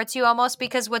transports you almost,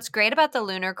 because what's great about the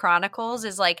Lunar Chronicles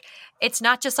is like it's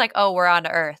not just like, oh, we're on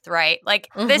Earth, right? Like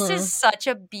this is such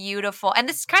a beautiful, and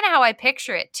this is kind of how I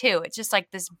picture it too. It's just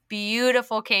like this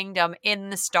beautiful kingdom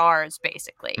in the stars,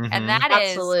 basically. And that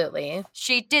absolutely,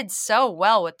 she did so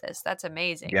well with this. That's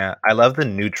amazing. Yeah, I love the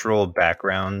neutral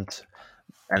background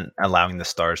and allowing the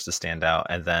stars to stand out,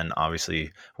 and then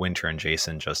obviously Winter and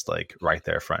Jason just like right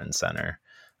there front and center.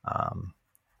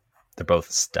 They're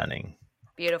both stunning.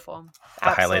 Beautiful. The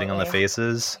highlighting on the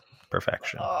faces,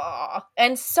 perfection. Oh,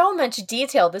 and so much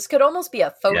detail. This could almost be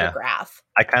a photograph.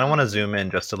 I kind of want to zoom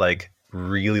in just to like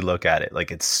really look at it.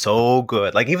 Like it's so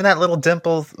good. Like even that little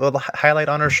dimple, little highlight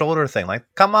on her shoulder thing. Like,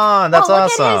 come on, that's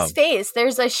awesome. Look at his face.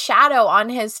 There's a shadow on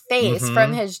his face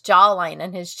from his jawline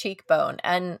and his cheekbone,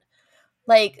 and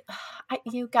like,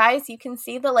 you guys, you can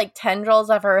see the like tendrils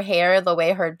of her hair, the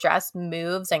way her dress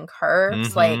moves and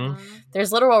curves. Like,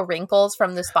 there's literal wrinkles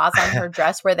from the spots on her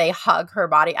dress where they hug her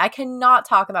body. I cannot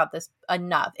talk about this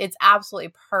enough. It's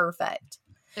absolutely perfect.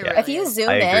 Really if you zoom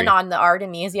in on the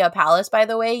Artemisia Palace, by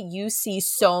the way, you see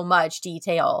so much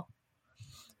detail.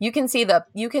 You can see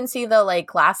the like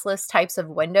glassless types of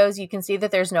windows. You can see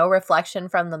that there's no reflection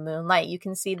from the moonlight. You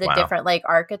can see the different like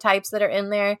archetypes that are in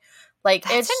there. Like,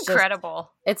 That's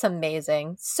incredible. It's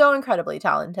amazing. So incredibly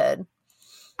talented.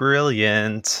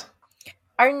 Brilliant.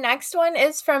 Our next one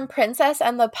is from Princess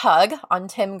and the Pug on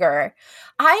Timgur.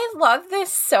 I love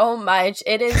this so much.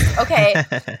 It is, okay,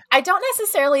 I don't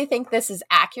necessarily think this is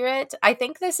accurate. I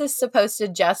think this is supposed to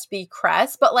just be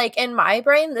Cress, but like in my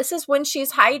brain, this is when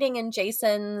she's hiding in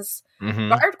Jason's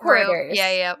guard quarters.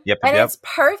 Yeah. Yep. And it's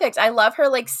perfect. I love her,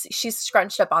 like, she's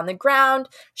scrunched up on the ground.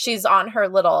 She's on her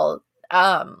little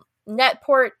net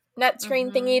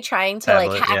screen thingy trying to Tablet,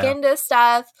 like hack into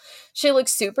stuff. She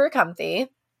looks super comfy.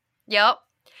 Yep.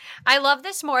 I love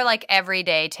this more like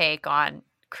everyday take on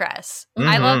Cress.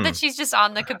 I love that she's just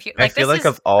on the computer. I feel like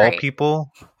of all people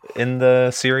in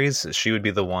the series, she would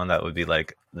be the one that would be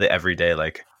like the everyday,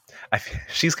 like,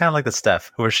 she's kind of like the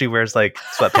Steph, where she wears like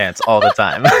sweatpants all the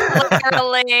time.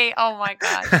 Literally. Oh my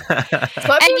god.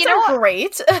 Sweatpants and you know are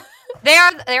great.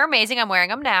 They're amazing. I'm wearing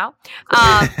them now.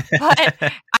 But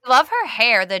I love her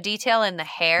hair, the detail in the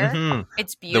hair.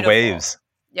 It's beautiful. The waves.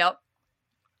 Yep.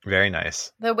 Very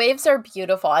nice. The waves are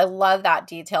beautiful. I love that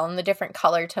detail and the different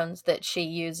color tones that she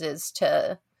uses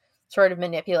to sort of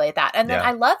manipulate that. And then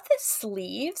I love the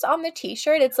sleeves on the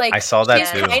t-shirt. It's like, I saw that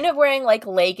she's too. kind of wearing like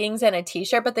leggings and a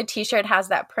t-shirt, but the t-shirt has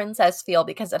that princess feel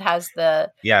because it has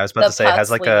the I was about to say it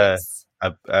has like a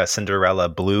Cinderella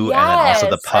blue and then also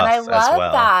the puff and I love as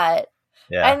well. That.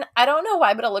 Yeah. And I don't know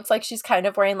why, but it looks like she's kind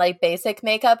of wearing like basic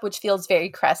makeup, which feels very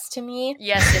Cress to me.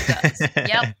 Yes, it does.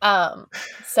 Yep.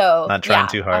 So not trying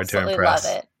too hard to impress.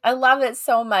 Love it. I love it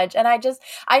so much. And I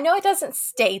know it doesn't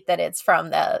state that it's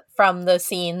from the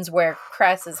scenes where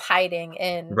Cress is hiding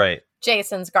in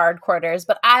Jason's guard quarters,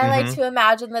 but I like to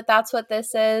imagine that that's what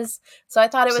this is. So I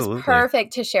thought it was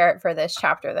perfect to share it for this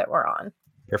chapter that we're on.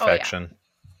 Perfection. Oh,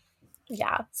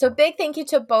 yeah. So big thank you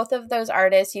to both of those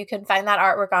artists. You can find that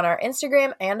artwork on our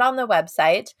Instagram and on the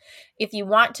website. If you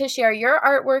want to share your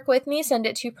artwork with me, send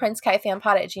it to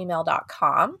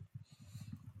princekaifanpod@gmail.com.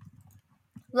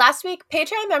 Last week,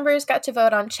 Patreon members got to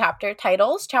vote on chapter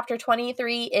titles. Chapter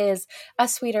 23 is A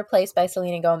Sweeter Place by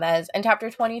Selena Gomez. And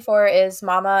chapter 24 is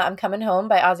Mama, I'm Coming Home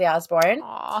by Ozzy Osbourne.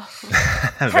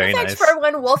 Very Perfect nice. for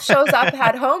when Wolf shows up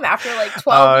at home after like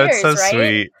 12 years, it's so right?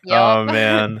 sweet. Yep. Oh,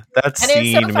 man. That scene, and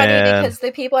it's so funny man. because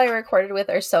the people I recorded with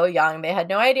are so young. They had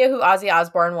no idea who Ozzy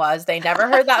Osbourne was. They never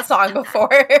heard that song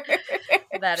before.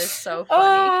 That is so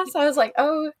funny. So I was like,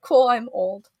 oh, cool, I'm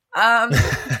old. No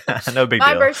big deal.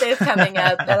 My birthday is coming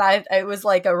up, and it was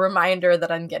like a reminder that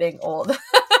I'm getting old.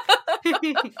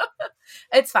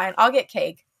 It's fine. I'll get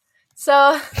cake. So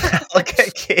I'll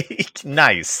get cake.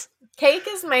 Nice. Cake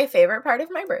is my favorite part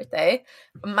of my birthday.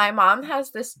 My mom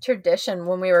has this tradition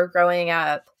when we were growing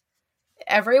up.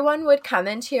 Everyone would come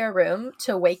into your room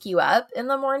to wake you up in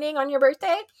the morning on your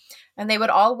birthday. And they would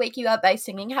all wake you up by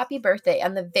singing happy birthday.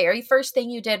 And the very first thing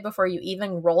you did before you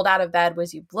even rolled out of bed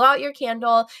was you blew out your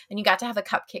candle and you got to have a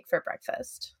cupcake for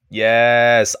breakfast.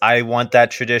 Yes, I want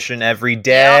that tradition every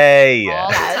day. Yep, all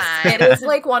the time. It is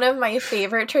like one of my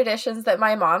favorite traditions that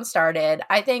my mom started.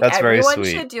 I think That's everyone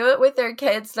should do it with their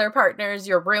kids, their partners,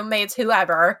 your roommates,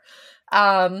 whoever.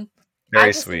 I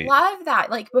just love that.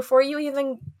 Like before you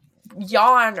even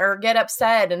yawn or get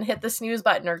upset and hit the snooze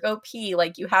button or go pee,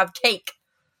 like you have cake.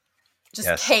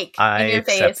 Just cake in your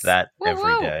face. I accept that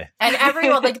every day. And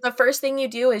everyone, like, the first thing you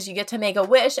do is you get to make a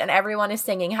wish, and everyone is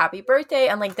singing happy birthday.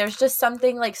 And, like, there's just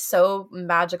something, like, so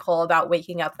magical about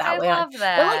waking up that way. I love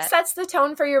that. It, like, sets the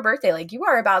tone for your birthday. Like, you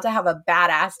are about to have a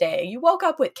badass day. You woke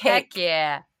up with cake. Heck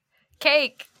yeah.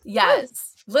 Cake.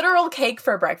 Yes. Literal cake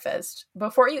for breakfast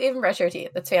before you even brush your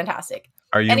teeth. It's fantastic.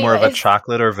 Are you more of a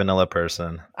chocolate or vanilla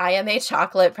person? I am a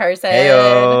chocolate person.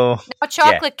 Heyo. A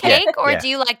chocolate cake, or do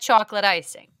you like chocolate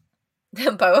icing?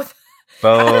 Both.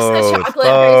 Both.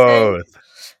 Person.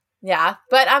 Yeah.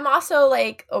 But I'm also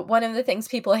like, one of the things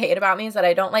people hate about me is that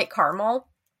I don't like caramel.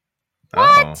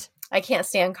 What? I can't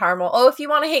stand caramel. Oh, if you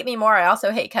want to hate me more, I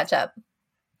also hate ketchup.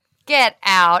 Get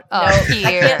out of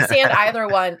here. I can't stand either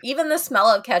one. Even the smell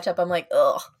of ketchup, I'm like,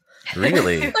 ugh.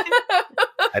 Really?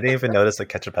 I didn't even notice that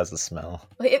ketchup has a smell.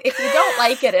 If you don't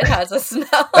like it, it has a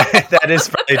smell. That is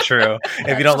probably true.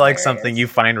 If you don't like something, you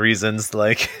find reasons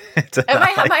like to and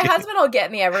not like my it. husband will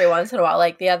get me every once in a while.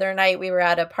 Like the other night we were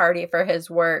at a party for his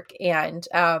work and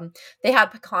they had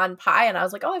pecan pie and I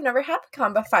was like, oh, I've never had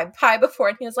pecan pie before.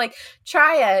 And he was like,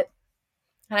 try it.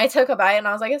 And I took a bite and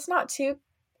I was like, it's not too,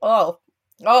 oh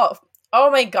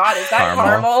my God, is that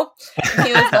caramel? And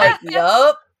he was like,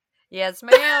 yup. Yes,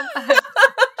 ma'am.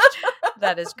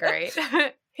 That is great.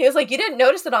 He was like, you didn't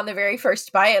notice it on the very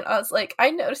first bite. And I was like, I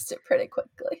noticed it pretty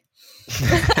quickly.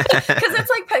 Because it's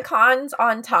like pecans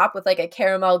on top with like a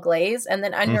caramel glaze. And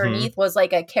then underneath was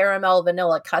like a caramel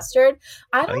vanilla custard.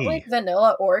 I don't like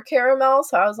vanilla or caramel.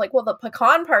 So I was like, well, the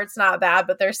pecan part's not bad,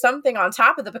 but there's something on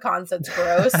top of the pecans that's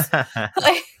gross.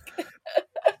 Like,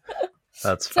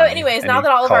 that's so funny. anyways, And now you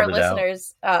that all of our called it out.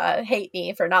 listeners hate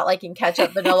me for not liking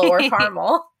ketchup, vanilla, or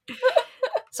caramel.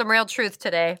 Some real truth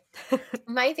today.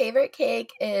 My favorite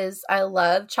cake is I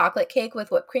love chocolate cake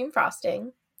with whipped cream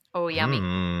frosting. Oh, yummy.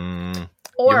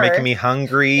 Or, you're making me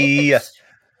hungry.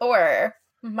 Or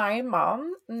my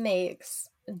mom makes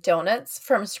donuts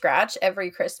from scratch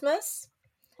every Christmas.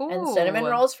 And cinnamon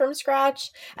rolls from scratch.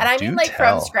 And I mean, like,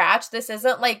 from scratch. This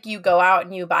isn't like you go out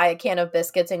and you buy a can of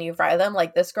biscuits and you fry them.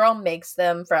 Like, this girl makes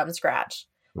them from scratch.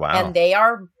 Wow. And they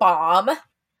are bomb.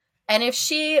 And if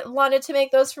she wanted to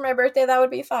make those for my birthday, that would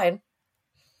be fine.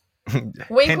 Wink,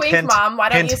 Hint, wink, hint, Mom. Why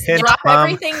don't hint, you hint, drop Mom.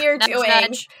 everything you're doing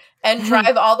nudge. and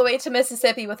drive all the way to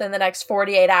Mississippi within the next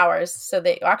 48 hours. So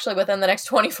that, actually within the next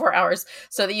 24 hours,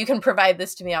 so that you can provide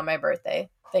this to me on my birthday.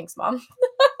 Thanks, Mom.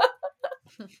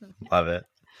 Love it.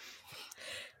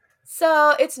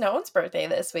 So it's no one's birthday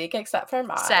this week except for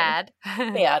mine. Sad.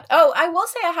 Yeah. Oh, I will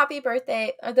say a happy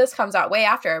birthday. This comes out way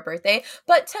after our birthday.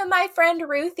 But to my friend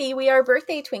Ruthie, we are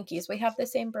birthday Twinkies. We have the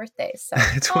same birthday. So.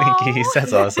 Twinkies.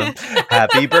 That's awesome.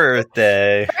 Happy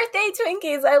birthday. Birthday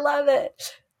Twinkies. I love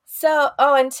it. So,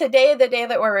 and today, the day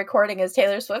that we're recording, is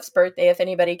Taylor Swift's birthday, if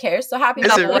anybody cares. So happy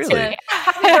Is it birthday really?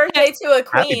 happy birthday to a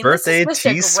queen. Happy birthday, This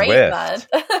is just a T. great Swift.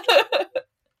 month.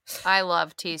 I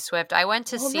love T Swift. I went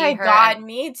to see Oh my her. God,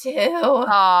 me too.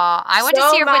 I went to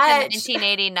So see her with the much.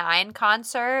 1989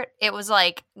 concert. It was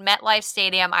like MetLife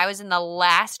Stadium. I was in the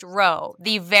last row,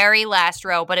 the very last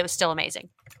row, but it was still amazing.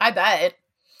 I bet.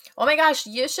 Oh my gosh,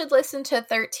 you should listen to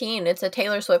 13. It's a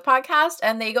Taylor Swift podcast,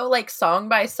 and they go like song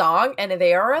by song, and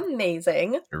they are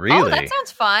amazing. Really? Oh, that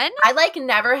sounds fun. I like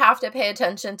never have to pay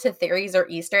attention to theories or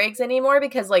Easter eggs anymore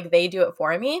because like they do it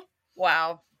for me.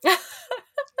 Wow.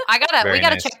 We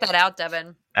gotta nice. check that out,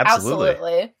 Devin.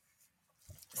 Absolutely.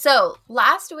 So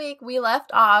last week we left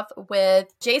off with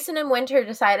Jason and Winter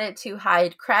decided to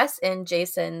hide Cress in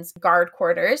Jason's guard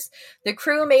quarters. The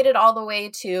crew made it all the way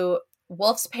to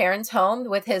Wolf's parents' home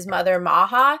with his mother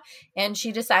Maha, and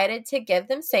she decided to give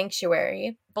them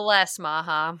sanctuary. Bless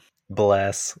Maha.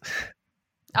 Bless.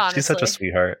 Honestly. She's such a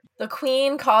sweetheart. The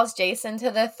queen calls Jason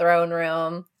to the throne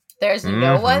room. There's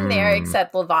no one there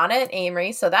except Lavanna and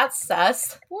Amory, so that's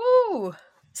sus. Woo.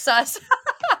 Sus.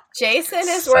 Jason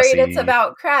is worried Sussy. it's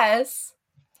about Cress,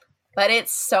 but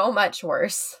it's so much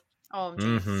worse. Oh,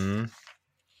 Mm-hmm.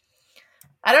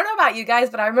 I don't know about you guys,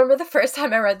 but I remember the first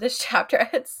time I read this chapter, I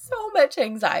had so much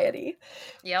anxiety.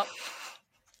 Yep.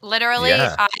 Literally,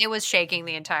 Yeah. I was shaking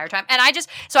the entire time. And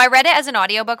I read it as an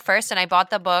audiobook first, and I bought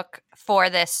the book for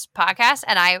this podcast,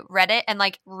 and I read it, and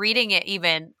like reading it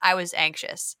even, I was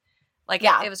anxious. Like,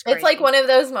 Yeah, it was crazy. it's like one of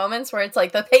those moments where it's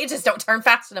like the pages don't turn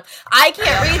fast enough. I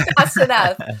can't read fast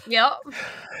enough. Yep.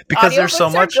 Because there's so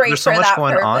Audiobooks are much great there's so for much that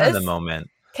going on in the purpose. moment.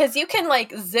 Because you can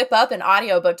like zip up an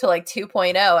audiobook to like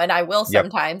 2.0, and I will Yep.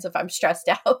 sometimes if I'm stressed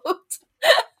out.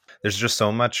 There's just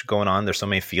so much going on. There's so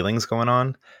many feelings going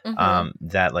on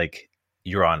that like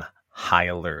you're on high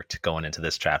alert going into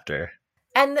this chapter.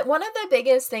 And one of the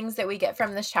biggest things that we get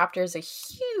from this chapter is a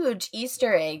huge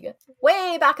Easter egg.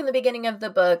 Way back in the beginning of the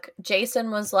book,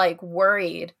 Jason was like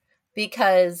worried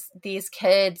because these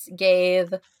kids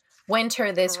gave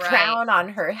Winter this Right. crown on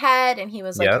her head, and he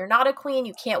was like, Yep. you're not a queen,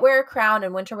 you can't wear a crown.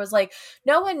 And Winter was like,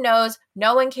 no one knows,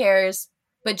 no one cares.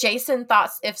 But Jason thought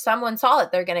if someone saw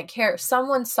it, they're going to care.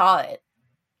 Someone saw it.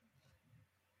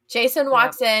 Jason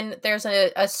walks in, there's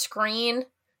a screen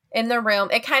in the room.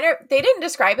 It kind of, they didn't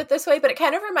describe it this way, but it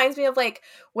kind of reminds me of like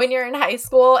when you're in high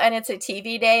school and it's a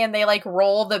TV day and they like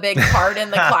roll the big card in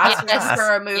the classroom Yes.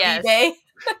 for a movie Yes. day.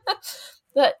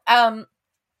 But,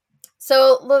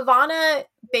 so Lavanna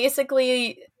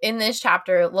basically in this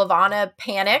chapter, Lavanna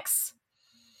panics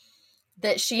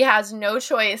that she has no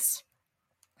choice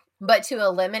but to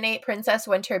eliminate Princess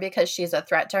Winter because she's a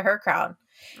threat to her crown.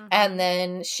 And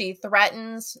then she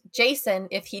threatens Jason,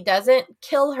 if he doesn't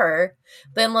kill her,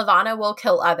 then Levana will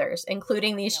kill others,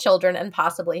 including these children and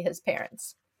possibly his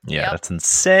parents. Yeah, that's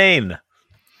insane.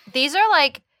 These are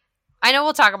like, I know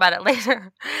we'll talk about it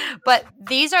later, but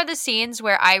these are the scenes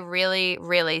where I really,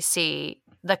 really see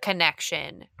the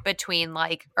connection between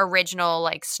like original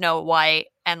like Snow White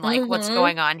and like what's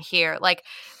going on here. Like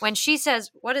when she says,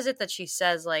 what is it that she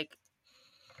says? Like,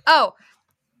 oh,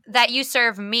 that you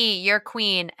serve me, your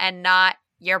queen, and not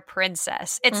your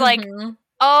princess. It's like,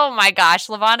 oh my gosh,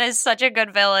 Levana is such a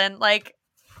good villain. Like,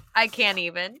 I can't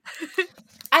even.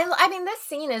 I mean, this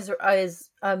scene is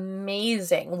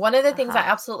amazing. One of the things I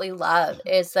absolutely love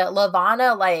is that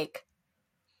Levana, like,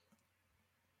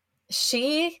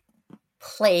 she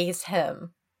plays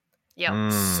him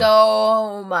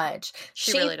so much.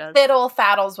 She really does. Fiddle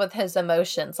faddles with his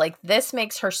emotions. Like, this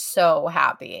makes her so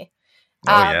happy.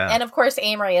 And of course,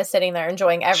 Amory is sitting there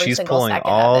enjoying every single second of it. She's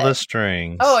pulling all the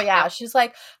strings. Oh, yeah. She's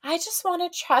like, I just want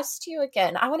to trust you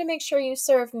again. I want to make sure you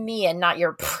serve me and not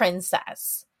your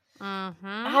princess.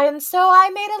 And so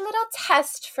I made a little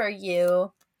test for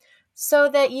you so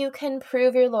that you can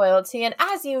prove your loyalty. And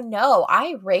as you know,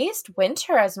 I raised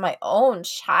Winter as my own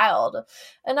child,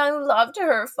 and I loved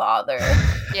her father.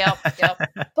 Yep.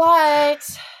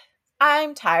 But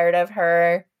I'm tired of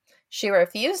her. She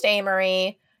refused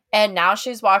Amory, and now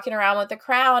she's walking around with the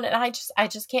crown, and I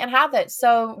just can't have it.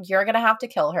 So you're going to have to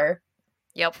kill her.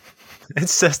 Yep.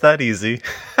 It's just that easy.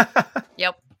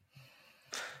 Yep.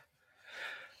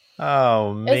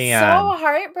 Oh, man. It's so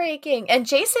heartbreaking. And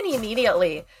Jason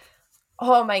immediately,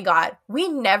 oh my God, we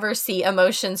never see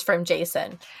emotions from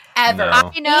Jason. Ever.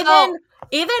 No. I know.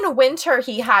 Even Winter,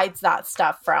 he hides that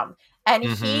stuff from. And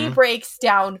he breaks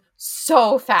down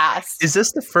so fast. Is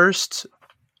this the first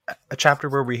chapter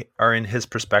where we are in his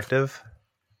perspective?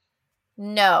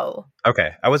 No.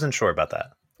 Okay, I wasn't sure about that.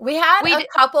 We had a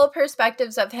couple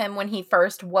perspectives of him when he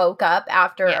first woke up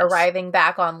after arriving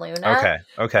back on Luna.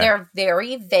 Okay. They're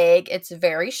very vague. It's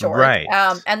very short. Right.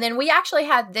 And then we actually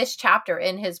had this chapter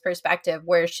in his perspective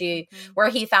where he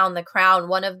found the crown.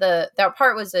 One of that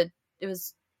part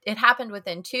it happened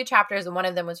within 2 chapters, and one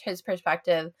of them was his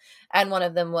perspective, and one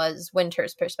of them was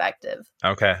Winter's perspective.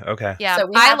 Okay. Yeah,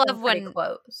 so I love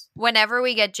whenever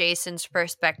we get Jason's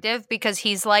perspective, because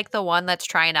he's like the one that's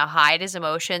trying to hide his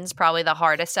emotions, probably the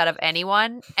hardest out of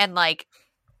anyone, and like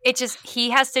it just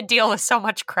he has to deal with so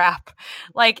much crap.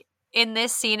 Like in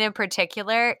this scene in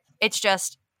particular, it's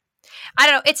just I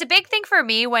don't know. It's a big thing for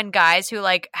me when guys who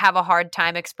like have a hard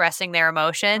time expressing their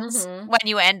emotions, when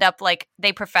you end up like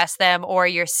they profess them or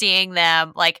you're seeing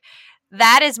them, like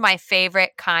that is my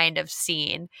favorite kind of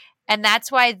scene. And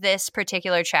that's why this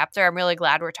particular chapter, I'm really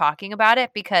glad we're talking about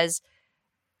it, because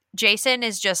Jason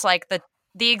is just like the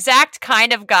exact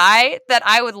kind of guy that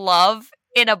I would love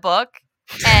in a book,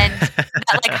 and that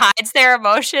like hides their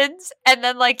emotions. And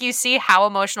then like you see how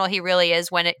emotional he really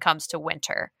is when it comes to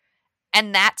Winter.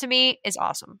 And that to me is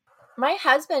awesome. My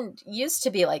husband used to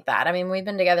be like that. I mean, we've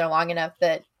been together long enough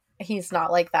that he's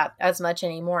not like that as much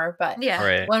anymore. But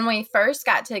when we first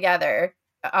got together,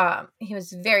 he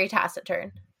was very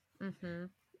taciturn,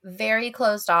 very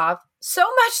closed off. So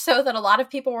much so that a lot of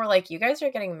people were like, "You guys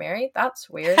are getting married? That's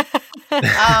weird."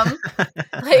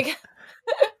 Like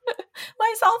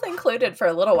myself included for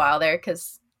a little while there,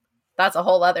 because that's a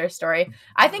whole other story.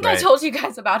 I think I told you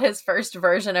guys about his first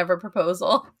version of a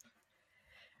proposal.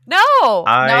 No.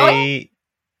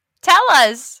 Tell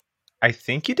us. I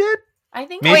think you did. I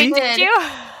think maybe. Did you?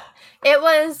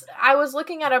 I was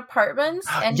looking at apartments,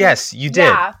 and yes, you did.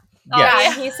 Yeah.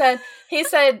 Yeah. And he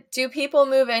said, do people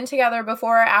move in together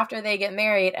before or after they get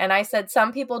married? And I said,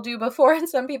 some people do before and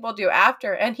some people do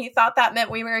after. And he thought that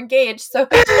meant we were engaged. So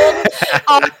he told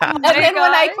me. And then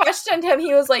when I questioned him,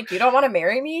 he was like, you don't want to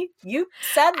marry me? You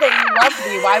said that you loved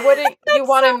me. Why wouldn't you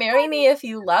want to marry me if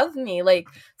you love me? Like,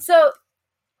 so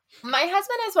my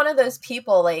husband is one of those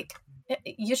people, like,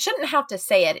 you shouldn't have to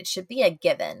say it. It should be a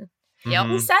given. Yep.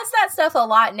 He says that stuff a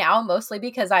lot now, mostly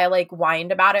because I like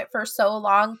whined about it for so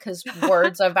long, because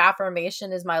words of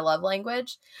affirmation is my love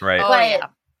language. Right.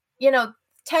 But,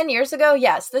 10 years ago,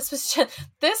 yes, this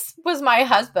was my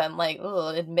husband. Like,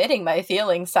 admitting my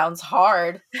feelings sounds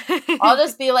hard. I'll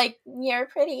just be like, you're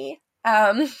pretty.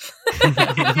 But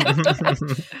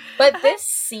this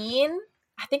scene,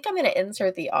 I think I'm going to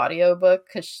insert the audiobook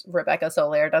because Rebecca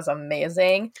Soler does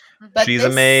amazing. But she's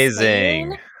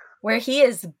amazing. Where he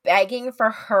is begging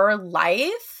for her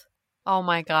life. Oh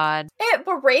my God. It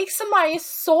breaks my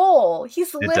soul.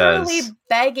 He's literally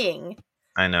begging.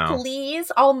 I know.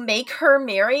 Please, I'll make her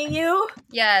marry you.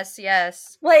 Yes.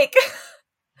 Like,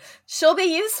 she'll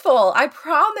be useful. I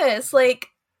promise. Like,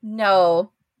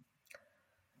 No.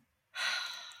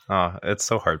 Oh, it's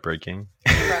so heartbreaking.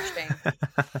 Crushing.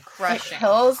 It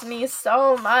kills me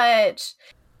so much.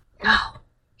 No,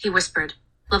 he whispered.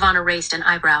 Lavanna raised an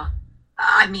eyebrow.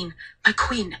 I mean, my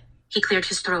queen. He cleared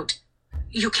his throat.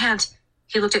 You can't.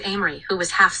 He looked at Amory, who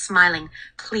was half smiling,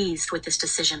 pleased with this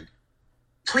decision.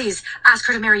 Please, ask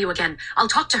her to marry you again. I'll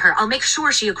talk to her. I'll make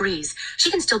sure she agrees.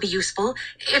 She can still be useful.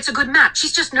 It's a good match.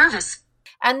 She's just nervous.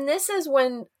 And this is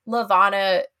when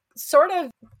Lavanna sort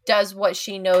of does what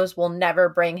she knows will never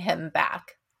bring him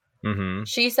back. Mm-hmm.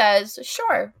 She says,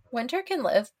 sure, Winter can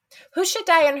live. Who should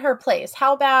die in her place?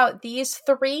 How about these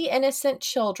 3 innocent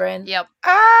children? Yep.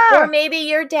 Or maybe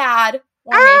your dad,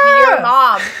 or maybe your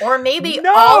mom, or maybe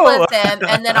all of them,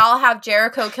 and then I'll have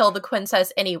Jericho kill the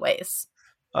princess anyways.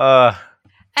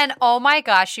 And oh my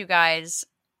gosh, you guys,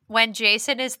 when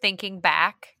Jason is thinking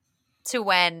back to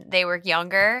when they were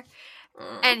younger,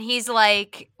 and he's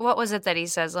like, what was it that he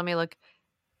says? Let me look.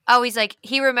 Oh, he's like,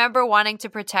 he remember wanting to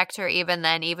protect her even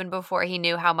then, even before he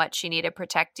knew how much she needed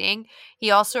protecting.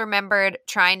 He also remembered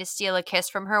trying to steal a kiss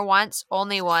from her once,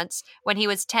 only once, when he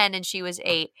was 10 and she was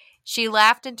 8. She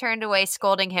laughed and turned away,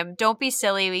 scolding him, "Don't be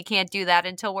silly. We can't do that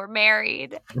until we're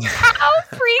married." How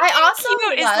freaking I also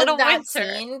cute is love little that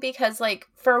Winter? scene because, like,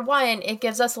 for one, it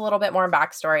gives us a little bit more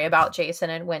backstory about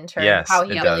Jason and Winter, Yes, how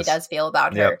he it really does. does feel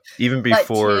about Yep. her. Even But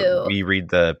before two- we read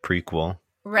the prequel.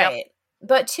 Right.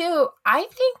 But 2, I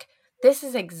think this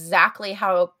is exactly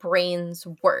how brains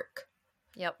work.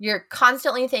 Yep. You're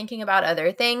constantly thinking about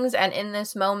other things, and in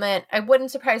this moment, it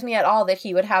wouldn't surprise me at all that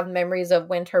he would have memories of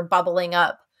Winter bubbling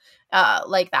up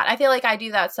like that. I feel like I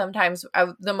do that sometimes.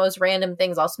 The most random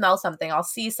things. I'll smell something, I'll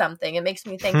see something, it makes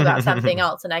me think about something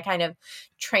else, and I kind of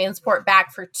transport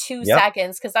back for 2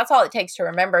 seconds, because that's all it takes to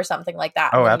remember something like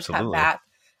that. Oh, and then absolutely. You come back.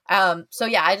 So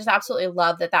yeah, I just absolutely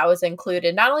love that was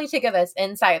included, not only to give us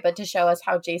insight, but to show us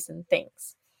how Jason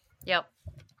thinks. Yep.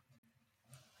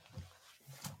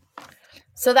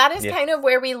 So that is kind of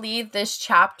where we leave this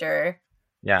chapter.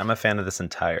 Yeah, I'm a fan of this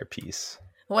entire piece.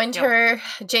 Winter,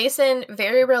 Jason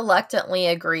very reluctantly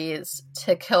agrees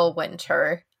to kill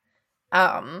Winter.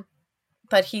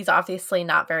 But he's obviously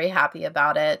not very happy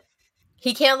about it.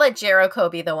 He can't let Jericho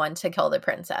be the one to kill the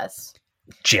princess.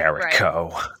 Jericho.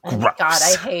 Oh, Gross. God,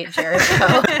 I hate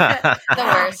Jericho. The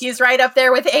worst. He's right up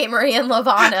there with Amory and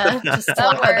Lavanna. Just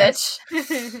son of a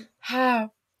bitch.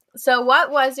 So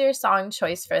what was your song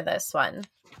choice for this one?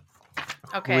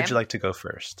 Okay. Who would you like to go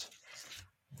first?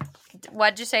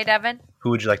 What'd you say, Devin? Who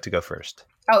would you like to go first?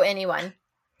 Oh, anyone.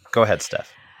 Go ahead,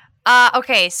 Steph.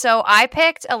 Okay, so I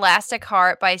picked Elastic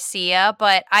Heart by Sia,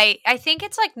 but I think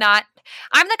it's like not,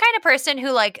 I'm the kind of person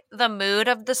who like the mood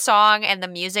of the song and the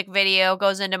music video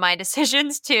goes into my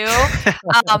decisions too.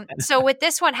 So with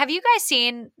this one, have you guys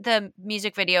seen the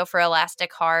music video for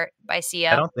Elastic Heart by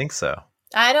Sia? I don't think so.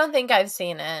 I don't think I've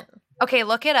seen it. Okay,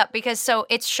 look it up, because so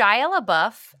it's Shia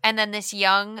LaBeouf and then this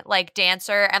young like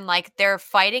dancer, and like they're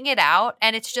fighting it out,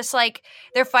 and it's just like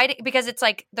they're fighting because it's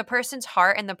like the person's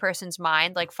heart and the person's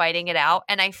mind like fighting it out.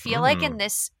 And I feel like in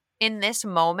this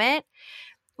moment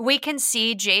we can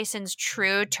see Jason's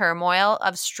true turmoil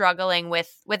of struggling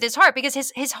with his heart, because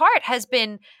his heart has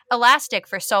been elastic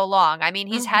for so long. I mean,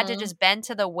 he's had to just bend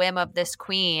to the whim of this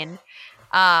queen.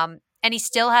 And he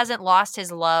still hasn't lost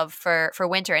his love for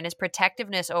Winter and his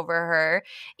protectiveness over her,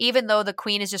 even though the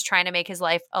queen is just trying to make his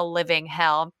life a living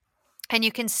hell. And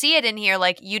you can see it in here,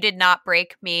 like, you did not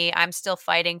break me. I'm still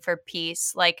fighting for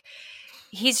peace. Like,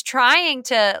 he's trying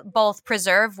to both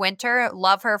preserve Winter,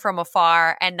 love her from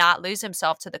afar, and not lose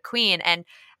himself to the queen. And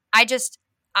I just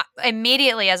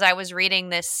immediately, as I was reading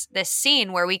this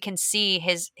scene where we can see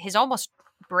his almost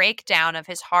breakdown of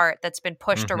his heart that's been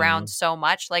pushed around so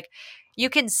much, like, you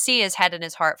can see his head and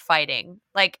his heart fighting,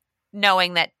 like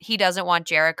knowing that he doesn't want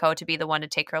Jericho to be the one to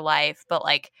take her life, but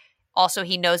like also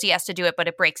he knows he has to do it, but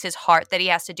it breaks his heart that he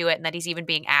has to do it and that he's even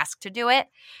being asked to do it.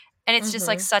 And it's just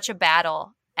like such a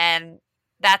battle. And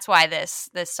that's why this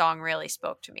song really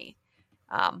spoke to me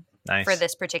Nice. for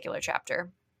this particular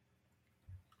chapter.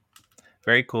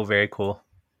 Very cool. Very cool.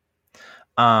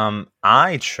 I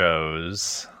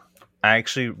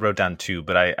actually wrote down 2,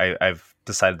 but I've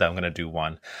decided that I'm going to do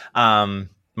 1.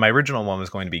 My original one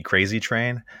was going to be Crazy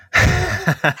Train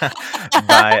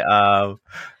by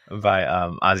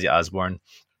Ozzy Osbourne.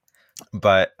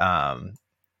 But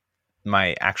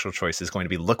my actual choice is going to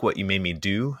be Look What You Made Me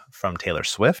Do from Taylor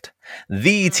Swift.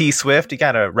 The T Swift. You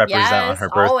got to represent on her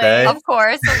birthday. Of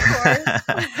course.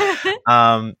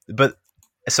 But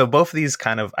so both of these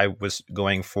kind of, I was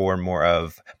going for more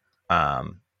of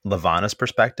Lavanna's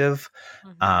perspective.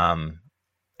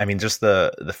 I mean, just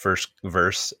the first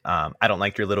verse. I don't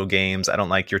like your little games. I don't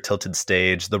like your tilted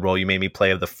stage. The role you made me play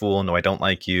of the fool. No, I don't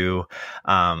like you.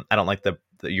 I don't like the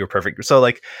you're perfect. So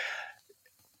like,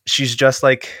 she's just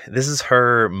like, this is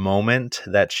her moment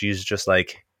that she's just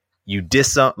like, you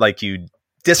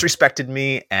disrespected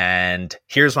me, and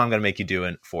here's what I'm gonna make you do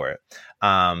it for it.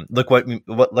 Look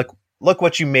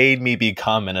what you made me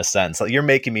become, in a sense. Like, you're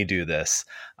making me do this.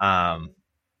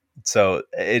 So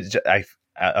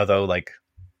although like,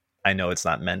 I know it's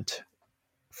not meant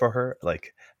for her,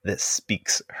 like, this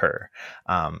speaks her.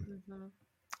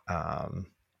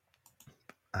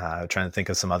 Trying to think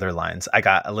of some other lines. I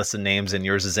got a list of names and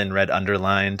yours is in red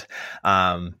underlined.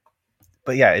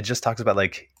 But yeah, it just talks about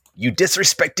like, you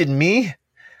disrespected me,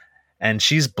 and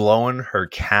she's blowing her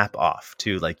cap off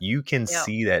too. Like, you can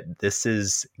see that this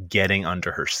is getting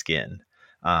under her skin.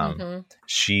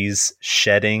 She's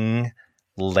shedding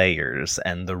layers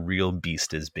and the real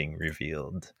beast is being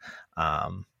revealed.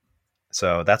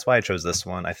 So that's why I chose this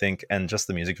one, I think. And just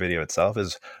the music video itself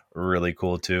is really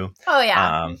cool too. Oh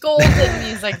yeah. Golden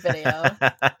music video.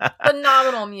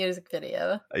 Phenomenal music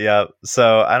video. Yeah.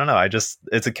 So I don't know.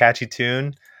 It's a catchy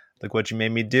tune. Like, what you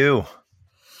made me do.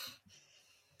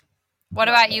 What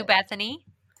about you, Bethany?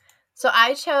 So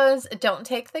I chose Don't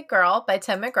Take the Girl by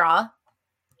Tim McGraw.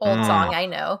 Old song, I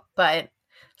know, but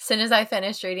as soon as I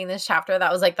finished reading this chapter,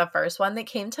 that was like the first one that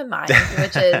came to mind,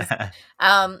 which is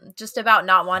just about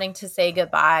not wanting to say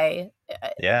goodbye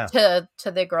to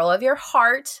the girl of your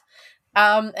heart.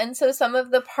 And so some of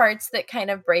the parts that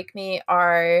kind of break me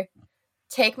are,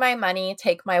 take my money,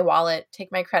 take my wallet,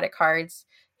 take my credit cards.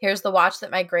 Here's the watch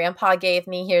that my grandpa gave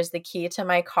me. Here's the key to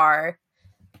my car.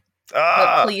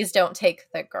 But please don't take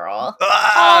the girl.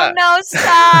 Oh no,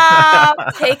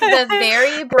 stop. Take the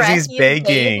very breath you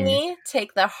gave me.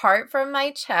 Take the heart from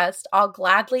my chest. I'll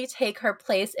gladly take her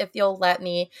place if you'll let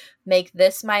me. Make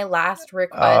this my last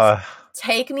request.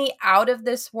 Take me out of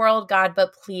this world, God,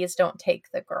 but please don't take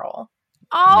the girl.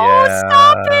 Oh,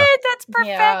 stop it. That's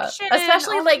perfection. Yeah.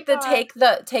 Especially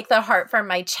take the heart from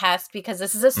my chest, because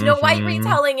this is a Snow White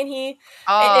retelling, and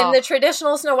in the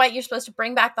traditional Snow White, you're supposed to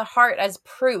bring back the heart as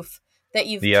proof that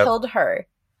you've killed her.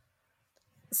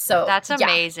 So that's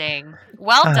amazing.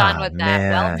 Well done with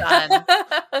that.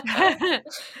 Well done.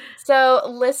 So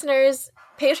listeners,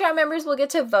 Patreon members will get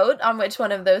to vote on which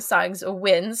one of those songs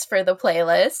wins for the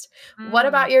playlist. What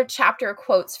about your chapter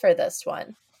quotes for this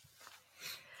one?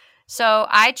 So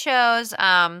I chose,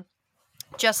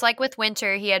 just like with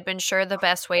Winter, he had been sure the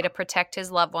best way to protect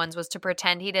his loved ones was to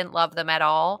pretend he didn't love them at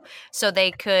all, so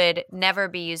they could never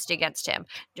be used against him,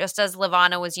 just as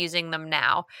Levana was using them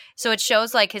now. So it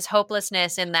shows like his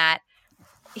hopelessness in that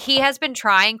he has been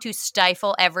trying to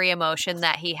stifle every emotion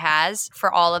that he has for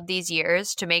all of these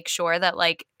years to make sure that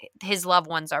like his loved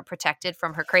ones are protected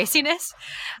from her craziness.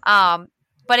 But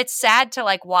it's sad to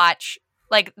like watch.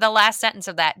 Like the last sentence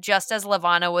of that, just as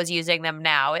Levana was using them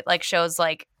now, it like shows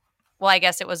like, well, I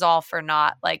guess it was all for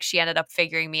naught. Like she ended up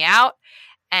figuring me out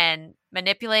and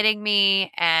manipulating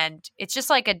me. And it's just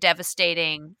like a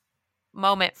devastating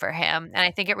moment for him. And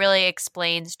I think it really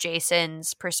explains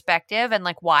Jason's perspective and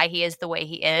like why he is the way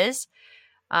he is.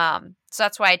 So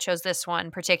that's why I chose this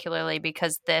one particularly,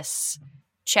 because this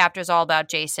chapter is all about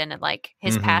Jason and like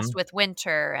his past with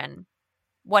Winter and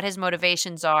what his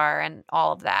motivations are and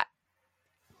all of that.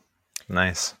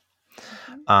 Nice.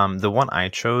 The one I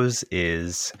chose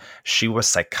is She Was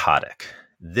Psychotic.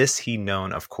 This he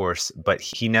known, of course, but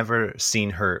he never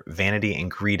seen her vanity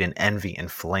and greed and envy and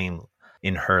flame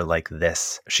in her like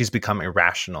this. She's become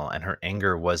irrational, and her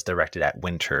anger was directed at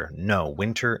Winter. No,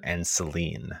 Winter and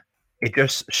Celine. It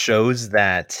just shows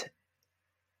that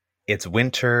it's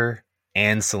Winter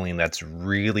and Celine that's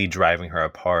really driving her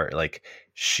apart. Like,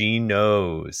 she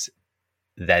knows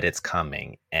that it's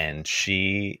coming, and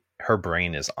her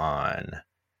brain is on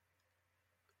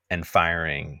and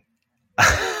firing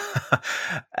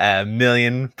a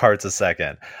million parts a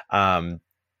second,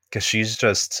 because she's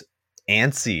just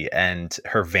antsy, and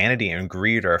her vanity and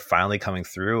greed are finally coming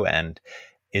through, and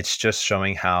it's just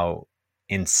showing how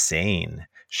insane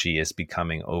she is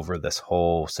becoming over this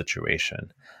whole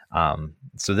situation.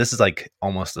 So this is like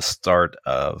almost the start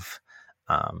of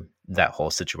that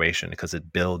whole situation, because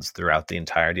it builds throughout the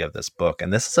entirety of this book.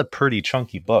 And this is a pretty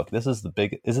chunky book. This is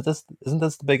isn't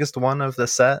this the biggest one of the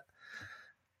set?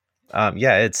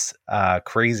 Yeah, it's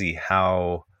crazy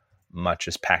how much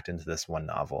is packed into this one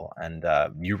novel. And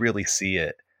you really see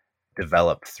it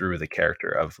developed through the character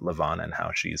of Levana and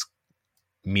how she's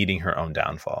meeting her own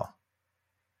downfall.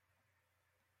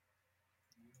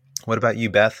 What about you,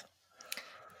 Beth?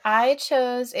 I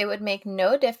chose It Would Make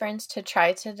No Difference to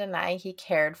Try to Deny He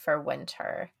Cared for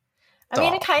Winter. I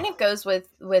mean, it kind of goes with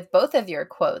both of your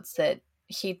quotes that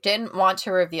he didn't want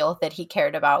to reveal that he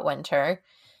cared about Winter.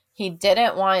 He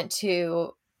didn't want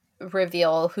to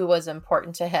reveal who was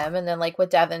important to him. And then like with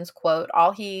Devon's quote,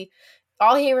 all he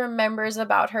remembers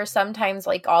about her sometimes,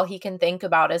 like all he can think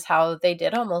about is how they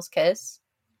did almost kiss.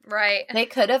 Right. They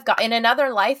could have got in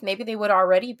another life, maybe they would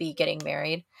already be getting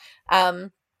married.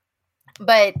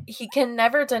 But he can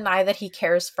never deny that he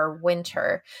cares for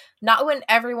Winter. Not when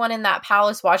everyone in that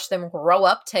palace watched them grow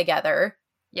up together.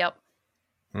 Yep.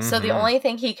 So the only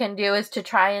thing he can do is to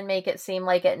try and make it seem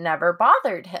like it never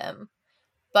bothered him.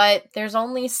 But there's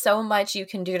only so much you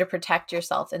can do to protect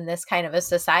yourself in this kind of a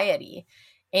society.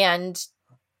 And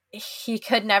he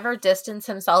could never distance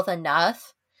himself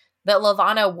enough that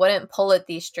Levana wouldn't pull at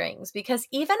these strings. Because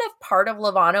even if part of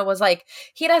Levana was like,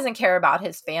 he doesn't care about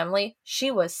his family,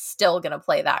 she was still going to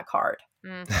play that card.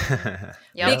 Mm-hmm.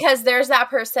 Yep. Because there's that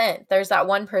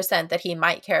 1% that he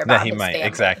might care about his family.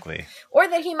 Exactly. Or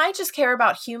that he might just care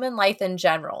about human life in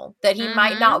general. That he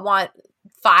might not want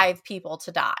 5 people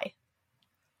to die.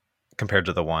 Compared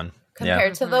to the one.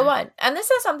 Compared to the one. And this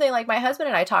is something like my husband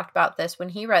and I talked about this when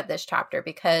he read this chapter,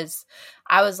 because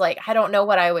I was like, I don't know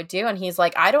what I would do. And he's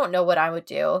like, I don't know what I would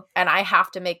do. And I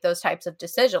have to make those types of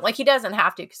decisions. Like he doesn't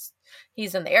have to because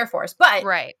he's in the Air Force. But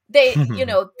they,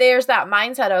 there's that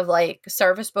mindset of like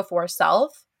service before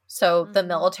self. So the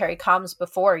military comes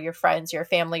before your friends, your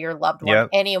family, your loved one,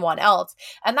 anyone else.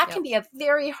 And that can be a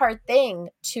very hard thing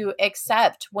to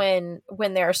accept when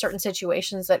there are certain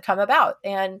situations that come about.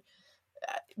 And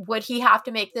would he have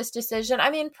to make this decision? I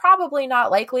mean, probably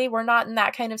not likely. We're not in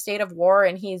that kind of state of war,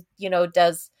 and he,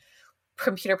 does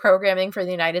computer programming for the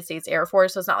United States Air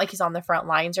Force. So it's not like he's on the front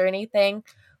lines or anything.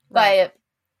 But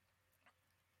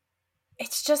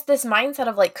it's just this mindset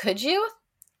of like, could you?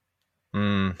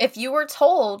 If you were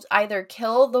told either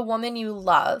kill the woman you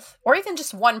love or even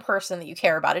just one person that you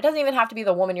care about, it doesn't even have to be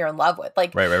the woman you're in love with.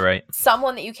 Like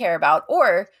someone that you care about,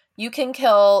 or you can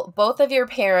kill both of your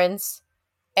parents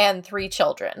and 3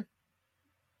 children.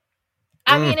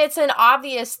 I mean, it's an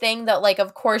obvious thing that, like,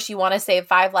 of course you want to save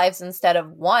 5 lives instead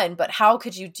of 1, but how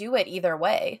could you do it either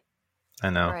way? I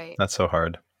know. Right. That's so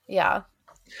hard. Yeah.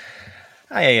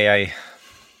 Ay.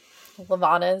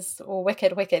 Levana's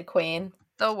wicked, wicked queen.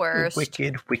 The worst.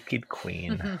 Wicked, wicked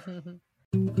queen.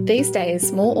 These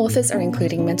days, more authors are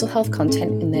including mental health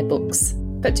content in their books.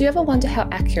 But do you ever wonder how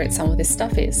accurate some of this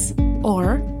stuff is?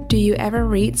 Or do you ever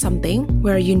read something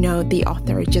where you know the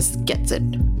author just gets it?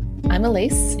 I'm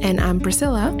Elise. And I'm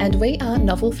Priscilla. And we are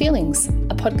Novel Feelings,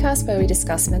 a podcast where we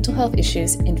discuss mental health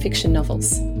issues in fiction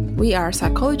novels. We are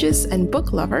psychologists and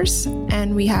book lovers,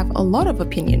 and we have a lot of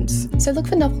opinions. So look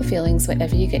for Novel Feelings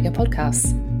wherever you get your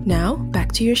podcasts. Now,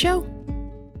 back to your show.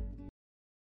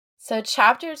 So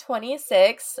chapter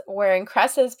 26, we're in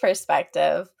Cress's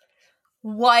perspective.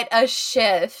 What a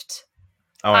shift.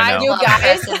 Oh, I know. You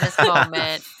guys in this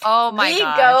moment. Oh my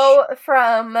gosh. We go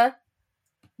from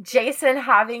Jason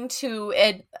having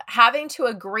to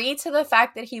agree to the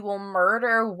fact that he will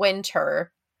murder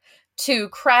Winter to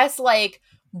Cress like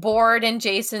bored in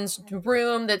Jason's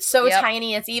room that's so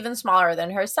tiny it's even smaller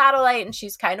than her satellite, and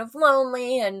she's kind of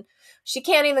lonely and she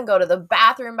can't even go to the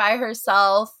bathroom by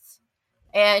herself.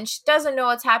 And she doesn't know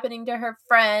what's happening to her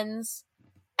friends.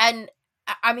 And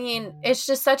I mean, it's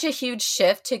just such a huge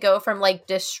shift to go from like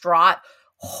distraught,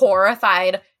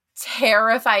 horrified,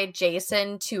 terrified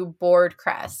Jason to bored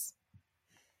Cress.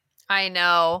 I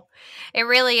know. It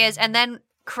really is. And then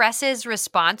Cress's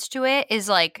response to it is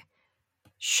like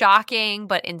shocking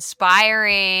but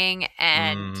inspiring.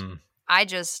 And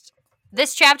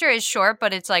this chapter is short,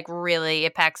 but it's like really,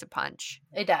 it packs a punch.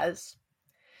 It does.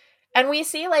 And we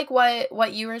see like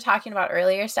what you were talking about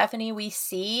earlier, Stephanie. We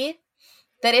see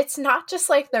that it's not just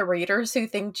like the readers who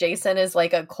think Jason is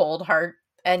like a cold heart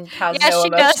and has no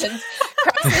emotions.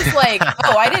 Cress is like,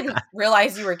 oh, I didn't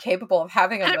realize you were capable of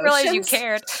having emotions. I didn't realize you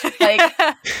cared. Like,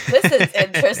 this is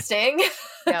interesting.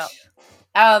 Yeah.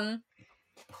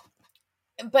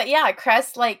 But yeah,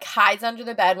 Cress like hides under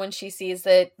the bed when she sees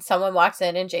that someone walks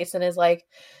in, and Jason is like,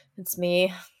 it's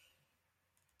me.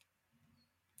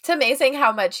 It's amazing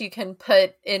how much you can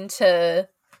put into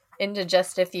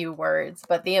just a few words,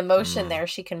 but the emotion there,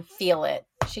 she can feel it.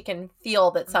 She can feel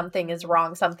that something is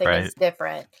wrong, something is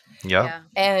different. Yeah.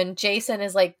 And Jason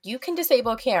is like, you can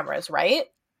disable cameras, right?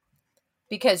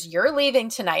 Because you're leaving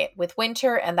tonight with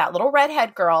Winter and that little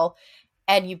redhead girl,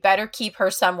 and you better keep her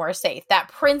somewhere safe. That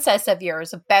princess of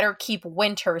yours better keep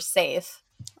Winter safe.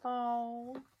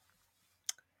 Oh.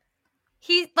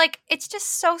 He, like, it's just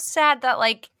so sad that,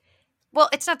 like, well,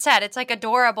 it's not sad. It's like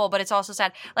adorable, but it's also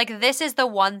sad. Like, this is the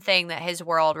one thing that his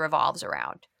world revolves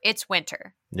around. It's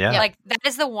winter. Yeah. Like, that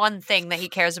is the one thing that he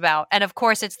cares about. And of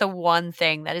course, it's the one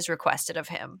thing that is requested of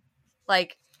him.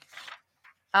 Like,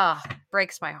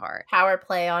 breaks my heart. Power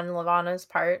play on Levana's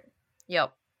part.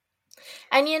 Yep.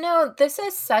 And this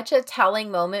is such a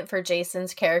telling moment for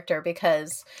Jason's character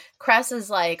because Cress is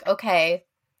like, okay,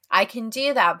 I can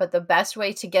do that, but the best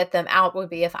way to get them out would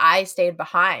be if I stayed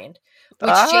behind. Which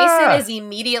Jason is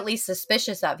immediately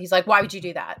suspicious of. He's like, why would you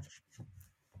do that?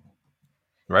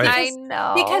 Right. I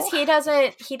know. Because he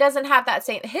doesn't have that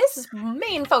same, his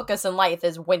main focus in life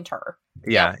is winter.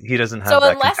 Yeah, he doesn't have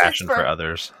that compassion for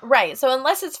others. Right. So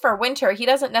unless it's for winter, he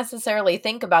doesn't necessarily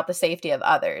think about the safety of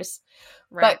others.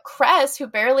 Right. But Cress, who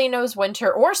barely knows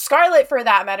winter, or Scarlet for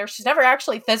that matter, she's never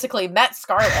actually physically met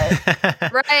Scarlet.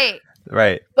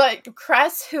 Right. But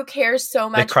Cress, who cares so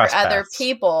much for other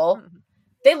people,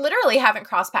 they literally haven't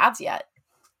crossed paths yet.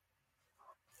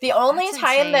 The only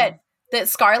time that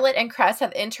Scarlet and Cress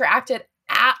have interacted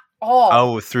at all.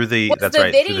 Oh, through the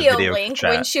video link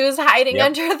chat. When she was hiding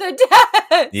under the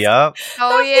desk. Yep. That's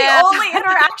the only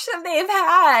interaction they've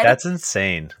had. That's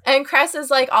insane. And Cress is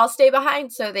like, I'll stay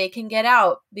behind so they can get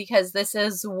out because this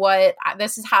is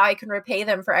how I can repay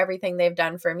them for everything they've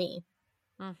done for me.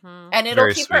 Mm-hmm. And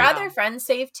it'll keep her other friends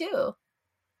safe too.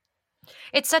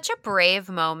 It's such a brave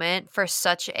moment for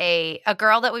such a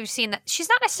girl that we've seen that she's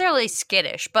not necessarily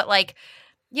skittish, but like,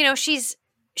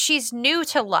 she's new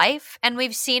to life and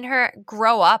we've seen her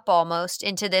grow up almost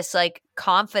into this like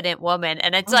confident woman.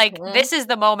 And it's like, this is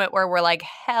the moment where we're like,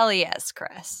 hell yes,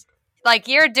 Cress. Like,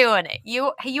 you're doing it.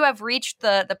 You have reached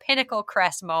the pinnacle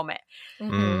Cress moment.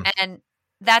 Mm-hmm. And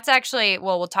that's actually,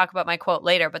 well, we'll talk about my quote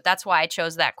later, but that's why I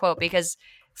chose that quote, because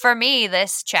for me,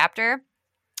 this chapter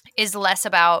is less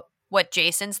about what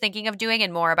Jason's thinking of doing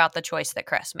and more about the choice that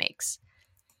Cress makes.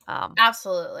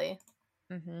 Absolutely.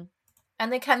 Mm-hmm.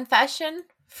 And the confession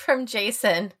from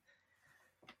Jason,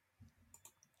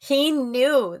 he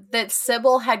knew that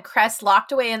Sybil had Cress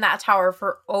locked away in that tower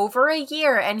for over a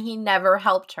year and he never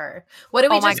helped her. What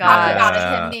did we just talk about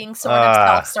him being sort of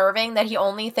self-serving, that he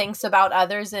only thinks about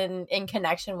others in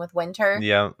connection with winter?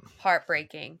 Yeah.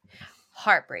 Heartbreaking.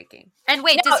 And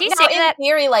wait, does he say that? In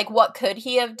theory, like, what could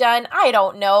he have done? I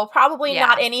don't know. Probably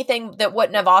not anything that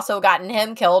wouldn't have also gotten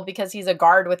him killed because he's a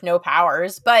guard with no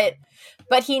powers. But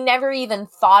he never even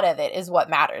thought of it is what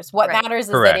matters. What matters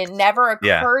is that it never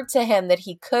occurred to him that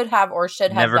he could have or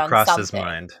should have done something. Never crossed his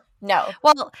mind. No.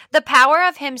 Well, the power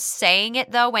of him saying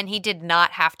it, though, when he did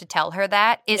not have to tell her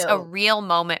that is a real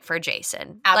moment for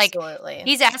Jason. Absolutely. Like,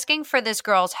 he's asking for this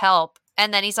girl's help,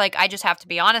 and then he's like, I just have to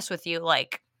be honest with you.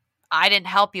 Like, I didn't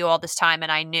help you all this time,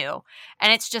 and I knew.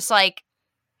 And it's just like,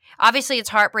 obviously it's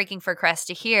heartbreaking for Cress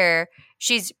to hear.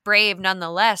 She's brave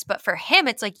nonetheless, but for him,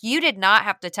 it's like, you did not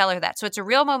have to tell her that. So it's a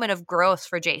real moment of growth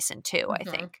for Jason, too, I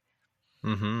think.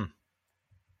 Mm-hmm.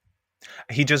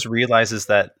 He just realizes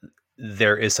that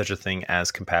there is such a thing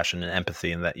as compassion and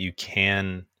empathy, and that you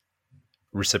can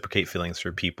reciprocate feelings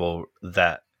for people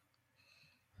that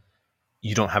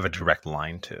you don't have a direct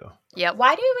line to. Yeah.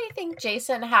 Why do we think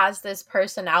Jason has this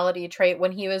personality trait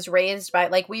when he was raised by,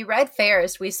 like, we read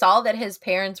Ferris, we saw that his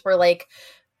parents were like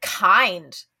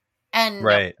kind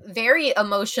and very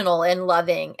emotional and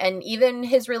loving. And even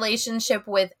his relationship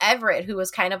with Everett, who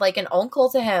was kind of like an uncle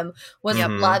to him, was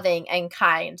loving and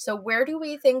kind. So where do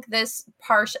we think this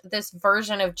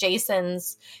version of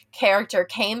Jason's character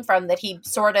came from, that he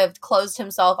sort of closed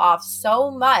himself off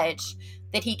so much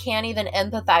that he can't even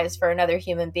empathize for another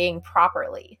human being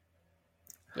properly?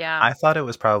 Yeah. I thought it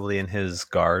was probably in his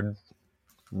guard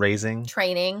raising.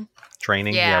 Training.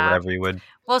 Yeah, whatever he would.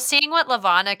 Well, seeing what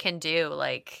Levana can do,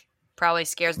 like, probably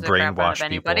scares the crap out of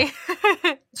anybody.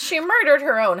 She murdered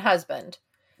her own husband.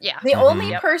 Yeah. The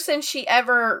only person she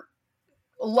ever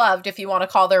loved, if you want to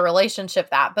call their relationship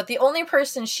that, but the only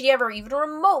person she ever even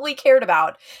remotely cared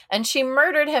about, and she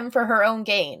murdered him for her own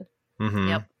gain. Mm-hmm.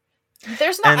 Yep.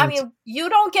 There's not, I mean, you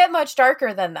don't get much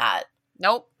darker than that.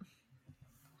 Nope.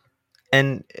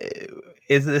 And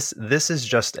this is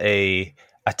just a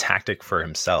tactic for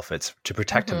himself. It's to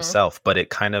protect himself, but it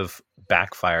kind of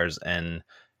backfires and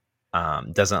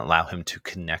doesn't allow him to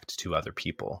connect to other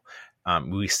people.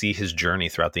 We see his journey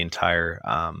throughout the entire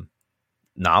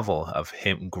novel of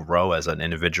him grow as an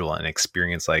individual and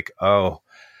experience like, oh,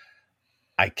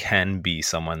 I can be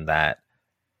someone that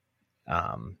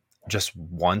just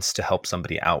wants to help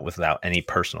somebody out without any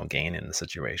personal gain in the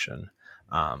situation.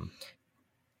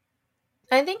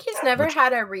 I think he's never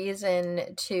had a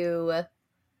reason to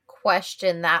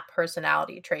question that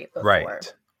personality trait before.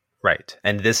 Right.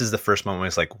 And this is the first moment where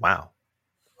it's like, wow,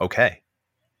 okay,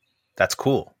 that's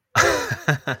cool.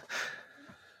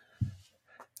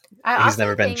 He's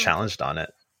never been challenged on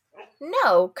it.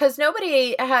 No, because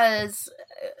nobody has,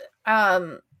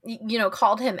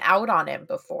 called him out on him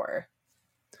before.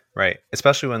 Right.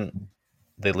 Especially when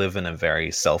they live in a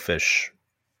very selfish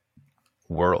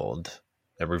world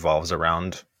that revolves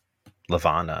around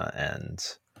Lavanna, and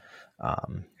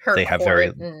they have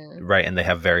and they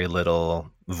have very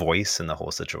little voice in the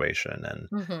whole situation,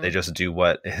 and they just do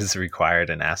what is required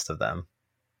and asked of them.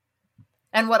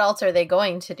 And what else are they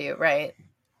going to do, right?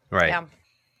 Right.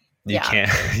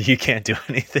 Yeah. You can't do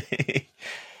anything.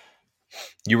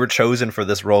 You were chosen for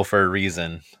this role for a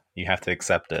reason. You have to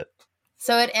accept it.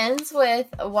 So it ends with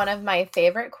one of my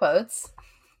favorite quotes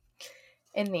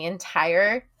in the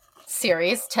entire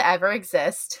series to ever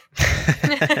exist.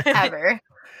 Ever.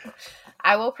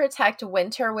 I will protect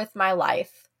Winter with my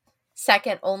life.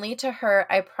 Second only to her,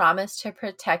 I promise to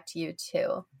protect you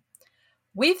too.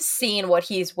 We've seen what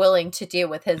he's willing to do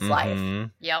with his life.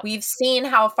 Yep. We've seen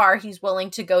how far he's willing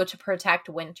to go to protect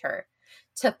Winter.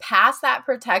 To pass that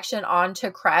protection on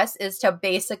to Cress is to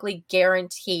basically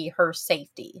guarantee her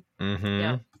safety.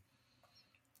 Yeah.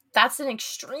 That's an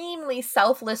extremely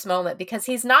selfless moment because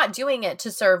he's not doing it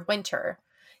to serve Winter.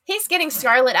 He's getting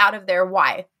Scarlet out of there.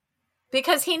 Why?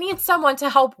 Because he needs someone to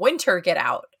help Winter get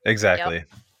out. Exactly. Yep.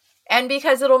 And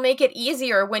because it'll make it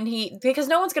easier because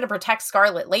no one's going to protect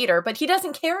Scarlet later, but he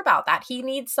doesn't care about that. He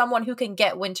needs someone who can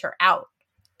get Winter out.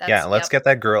 Let's get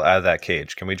that girl out of that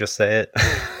cage. Can we just say it?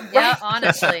 Yeah,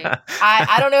 honestly.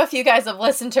 I don't know if you guys have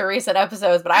listened to recent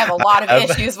episodes, but I have a lot of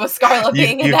issues with Scarlet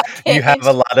being in that cage. You have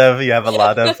a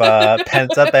lot of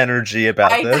pent up energy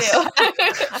about this. I do.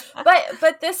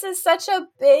 But this is such a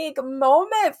big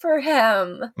moment for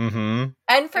him. Mm-hmm.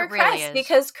 And for Cress,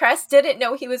 because Cress didn't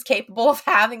know he was capable of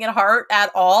having a heart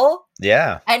at all.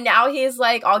 Yeah. And now he's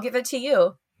like, I'll give it to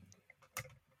you.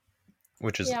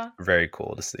 Which is very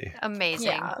cool to see. Amazing.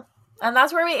 Yeah. And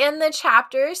that's where we end the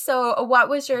chapter. So what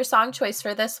was your song choice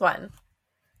for this one?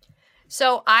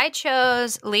 So I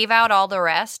chose Leave Out All the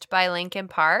Rest by Linkin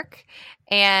Park.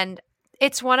 And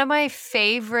it's one of my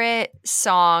favorite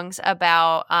songs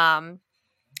about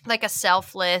like a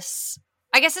selfless,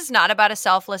 I guess it's not about a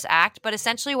selfless act, but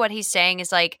essentially what he's saying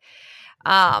is like,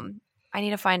 I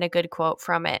need to find a good quote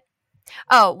from it.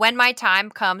 Oh, when my time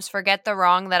comes, forget the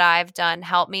wrong that I've done.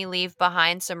 Help me leave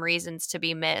behind some reasons to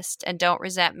be missed. And don't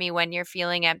resent me when you're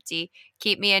feeling empty.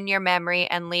 Keep me in your memory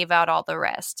and leave out all the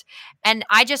rest. And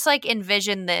I just like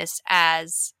envision this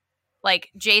as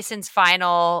like Jason's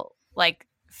final like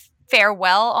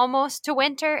farewell almost to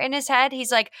Winter in his head.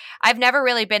 He's like, I've never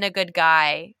really been a good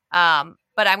guy,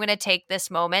 but I'm going to take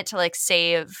this moment to like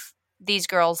save these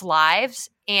girls' lives.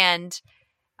 And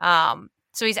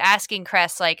so he's asking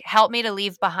Cress, like, help me to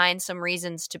leave behind some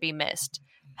reasons to be missed.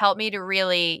 Help me to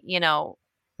really,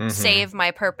 save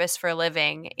my purpose for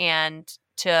living and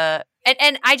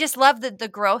I just love the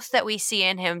growth that we see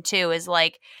in him too is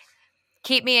like,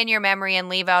 keep me in your memory and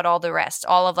leave out all the rest.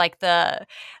 All of like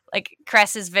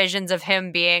Cress's visions of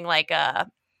him being like a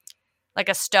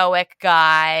stoic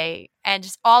guy and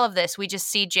just all of this. We just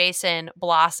see Jason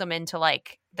blossom into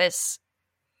like this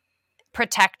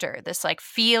protector, this like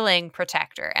feeling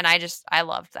protector, and I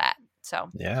loved that. So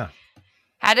yeah,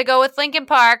 had to go with Linkin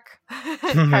Park.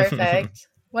 Perfect.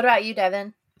 What about you,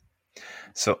 Devin?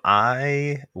 So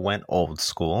I went old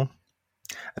school.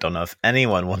 I don't know if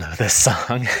anyone will know this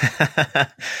song,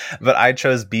 but I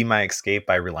chose "Be My Escape"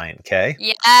 by Relient K.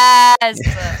 Yes,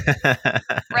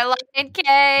 Relient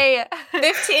K.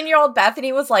 15-year-old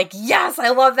Bethany was like, "Yes, I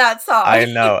love that song." I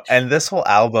know, and this whole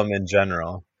album in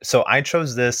general. So I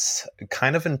chose this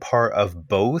kind of in part of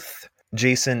both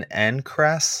Jason and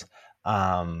Cress.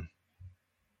 So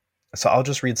I'll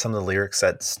just read some of the lyrics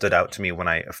that stood out to me when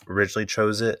I originally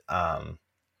chose it. Let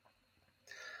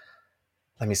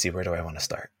me see, where do I want to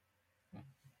start?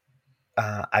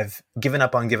 I've given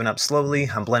up on giving up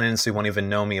slowly. I'm blending in so you won't even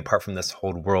know me apart from this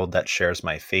whole world that shares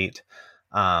my fate.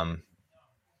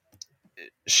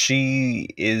 She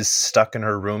is stuck in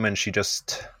her room and she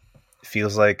just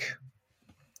feels like,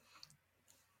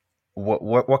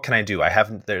 what can I do?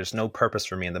 There's no purpose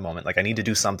for me in the moment. Like I need to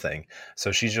do something.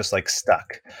 So she's just like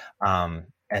stuck. And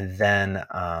then,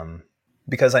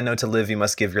 because I know to live, you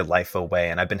must give your life away.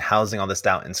 And I've been housing all this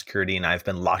doubt and insecurity, and I've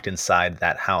been locked inside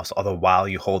that house all the while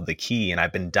you hold the key. And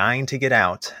I've been dying to get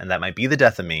out, and that might be the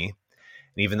death of me.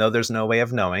 And even though there's no way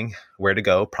of knowing where to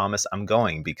go, promise I'm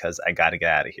going because I got to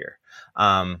get out of here.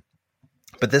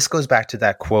 But this goes back to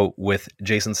that quote with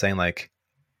Jason saying like,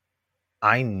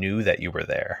 I knew that you were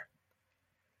there.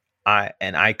 I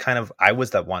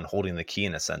was that one holding the key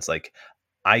in a sense. Like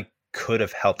I could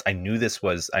have helped. I knew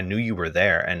you were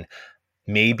there. And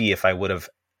maybe if I would have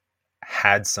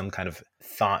had some kind of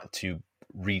thought to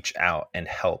reach out and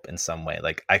help in some way,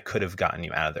 like I could have gotten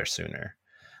you out of there sooner.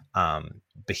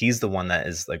 But he's the one that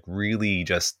is like really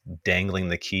just dangling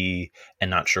the key and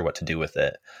not sure what to do with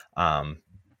it.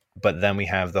 But then we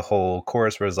have the whole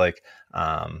chorus where it's like,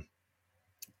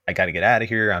 I got to get out of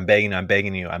here. I'm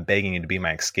begging you to be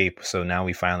my escape. So now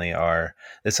we finally are.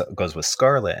 This goes with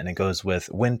Scarlet, and it goes with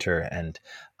Winter, and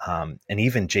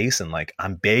even Jason. Like,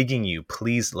 I'm begging you,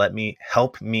 please let me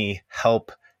help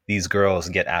these girls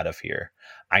get out of here.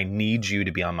 I need you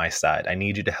to be on my side. I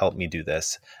need you to help me do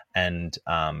this. And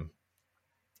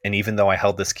even though I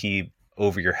held this key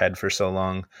over your head for so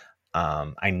long,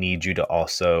 I need you to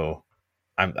also.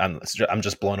 I'm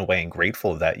just blown away and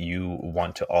grateful that you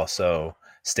want to also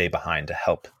stay behind to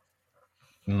help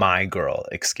my girl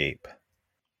escape.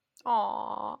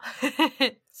 Aww.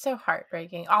 So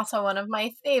heartbreaking. Also one of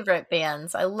my favorite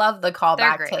bands. I love the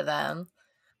callback to them.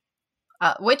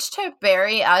 Which to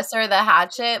Bury Us or The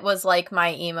Hatchet was like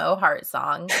my emo heart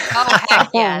song. Oh, heck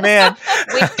yes. Oh, man.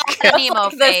 We had an emo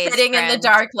like phase, the sitting in the friend.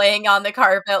 dark, laying on the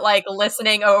carpet, like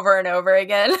listening over and over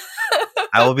again.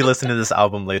 I will be listening to this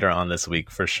album later on this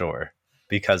week for sure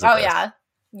because of this.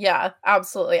 Yeah,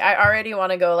 absolutely. I already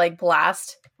want to go like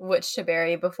blast Witch to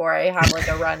Bury before I have like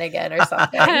a run again or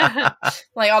something.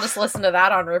 Like I'll just listen to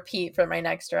that on repeat for my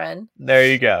next run. There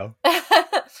you go.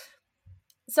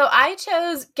 So I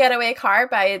chose Getaway Car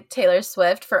by Taylor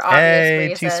Swift for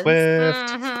obvious reasons. T-Swift.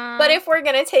 Mm-hmm. But if we're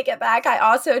going to take it back, I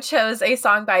also chose a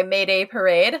song by Mayday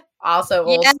Parade, also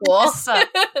old school.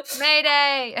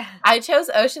 Mayday! I chose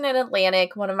Ocean and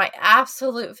Atlantic, one of my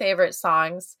absolute favorite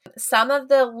songs. Some of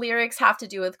the lyrics have to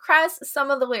do with Cress.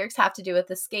 Some of the lyrics have to do with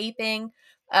escaping.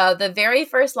 The very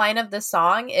first line of the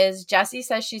song is Jessie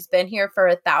says she's been here for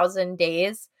 1,000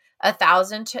 days.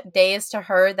 1,000 days to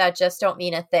her that just don't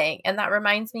mean a thing. And that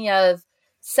reminds me of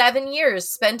 7 years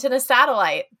spent in a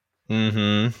satellite.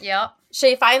 Mm-hmm. Yep.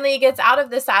 She finally gets out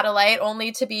of the satellite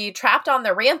only to be trapped on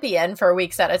the Rampion for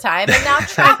weeks at a time and now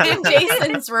trapped in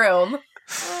Jason's room.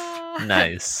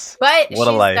 Nice. But what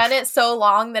a she's life. done it so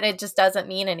long that it just doesn't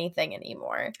mean anything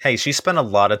anymore. Hey, she spent a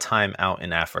lot of time out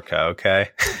in Africa, okay?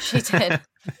 She did.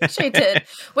 She did.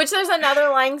 Which there's another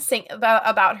line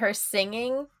about her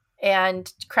singing.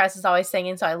 And Cress is always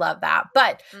singing, so I love that.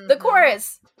 But the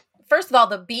chorus, first of all,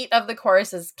 the beat of the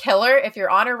chorus is killer. If you're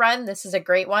on a run, this is a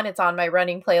great one. It's on my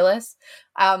running playlist.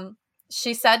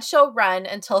 She said she'll run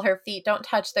until her feet don't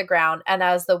touch the ground. And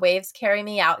as the waves carry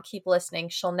me out, keep listening.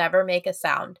 She'll never make a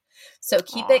sound. So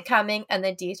keep it coming and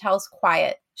the details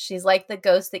quiet. She's like the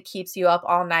ghost that keeps you up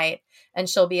all night. And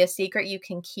she'll be a secret you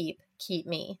can keep. Keep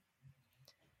me.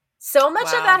 So much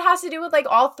of that has to do with like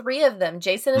all three of them.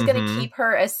 Jason is going to keep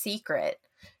her a secret.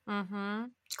 Mm-hmm.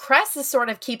 Cress is sort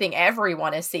of keeping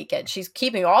everyone a secret. She's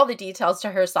keeping all the details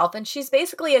to herself, and she's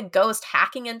basically a ghost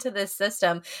hacking into this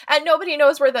system, and nobody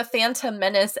knows where the Phantom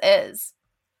Menace is.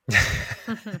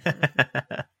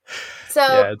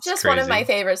 So just crazy. One of my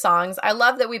favorite songs. I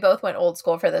love that we both went old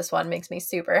school for this one. Makes me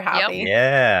super happy. Yep.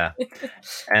 Yeah.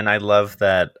 And I love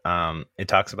that it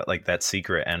talks about like that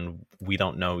secret, and we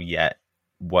don't know yet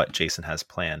what Jason has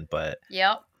planned, but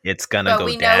it's gonna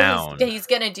go down. He's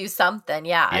gonna do something,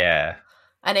 yeah,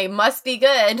 and it must be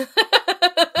good.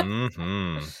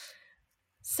 Mm-hmm.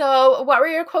 So, what were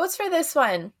your quotes for this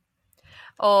one?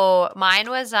 Oh,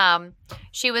 mine was,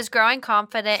 she was growing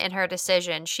confident in her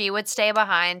decision. She would stay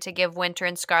behind to give Winter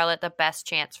and Scarlet the best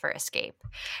chance for escape.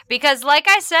 Because like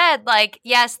I said, like,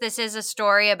 yes, this is a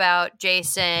story about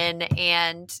Jason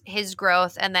and his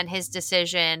growth and then his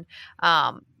decision.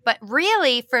 But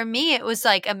really, for me, it was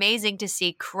like amazing to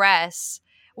see Cress.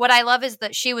 What I love is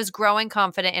that she was growing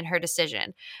confident in her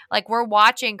decision. Like, we're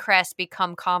watching Cress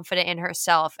become confident in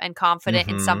herself and confident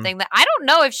in something that I don't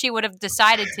know if she would have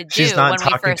decided to do. She's not when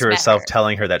talking we first to herself, met her.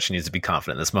 Telling her that she needs to be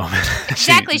confident in this moment.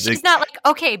 Exactly. She's not like,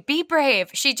 okay, be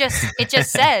brave. It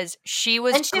just says she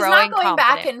was and she's growing not going confident.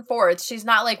 back and forth. She's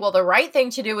not like, well, the right thing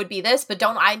to do would be this, but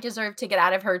don't I deserve to get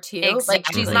out of her too? Exactly.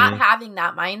 Like, she's not having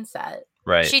that mindset.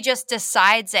 Right. She just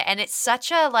decides it. And it's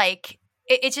such a like,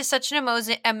 it's just such an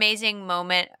amazing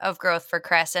moment of growth for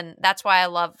Cress. And that's why I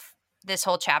love this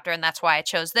whole chapter. And that's why I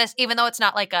chose this, even though it's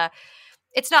not like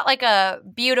a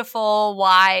beautiful,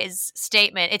 wise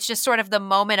statement. It's just sort of the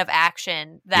moment of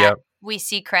action that we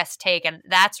see Cress take. And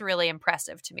that's really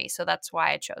impressive to me. So that's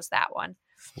why I chose that one.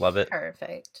 Love it.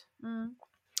 Perfect. Mm.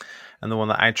 And the one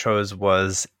that I chose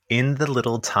was, in the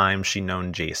little time she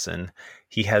known Jason,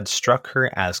 he had struck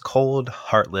her as cold,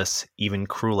 heartless, even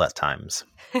cruel at times.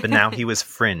 But now he was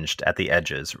fringed at the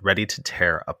edges, ready to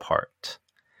tear apart.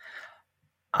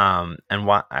 And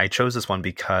why I chose this one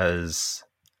because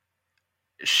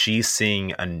she's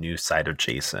seeing a new side of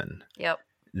Jason. Yep.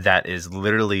 That is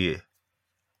literally,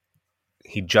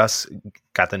 he just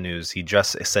got the news. He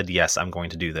just said, yes, I'm going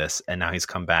to do this. And now he's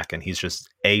come back and he's just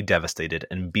A, devastated,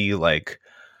 and B, like,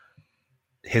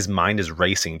 his mind is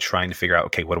racing, trying to figure out,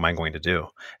 okay, what am I going to do?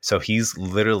 So he's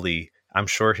literally, I'm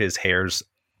sure his hair's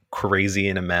crazy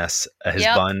in a mess. His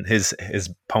bun, his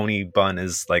pony bun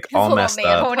is like His all little messed man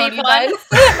up. pony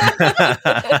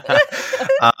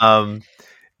bun.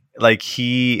 Like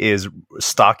he is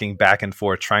stalking back and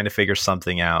forth, trying to figure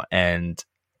something out. And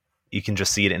you can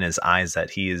just see it in his eyes that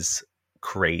he is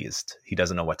crazed. He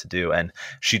doesn't know what to do. And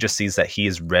she just sees that he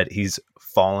is red. He's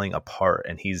falling apart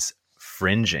and he's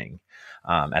fringing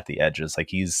at the edges. Like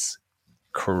he's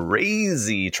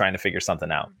crazy trying to figure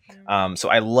something out. So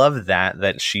I love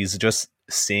that she's just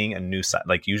seeing a new side.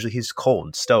 Like usually he's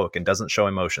cold, stoic, and doesn't show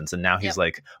emotions. And now he's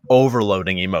like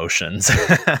overloading emotions.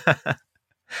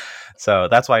 So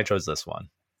that's why I chose this one.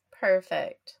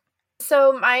 Perfect.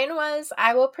 So mine was,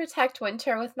 I will protect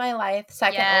Winter with my life.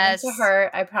 Second only to her.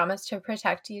 I promise to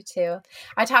protect you too.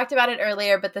 I talked about it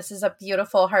earlier, but this is a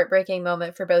beautiful, heartbreaking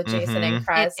moment for both Jason and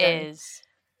Cress. It is.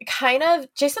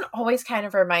 Jason always kind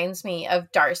of reminds me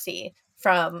of Darcy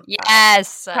from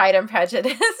Pride and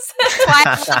Prejudice. That's why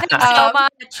I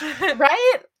love him so much.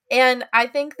 Right? And I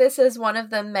think this is one of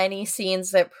the many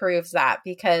scenes that proves that,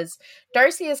 because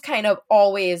Darcy is kind of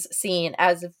always seen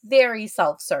as very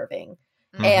self-serving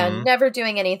and never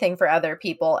doing anything for other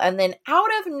people. And then out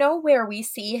of nowhere, we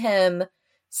see him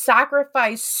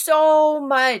sacrifice so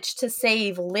much to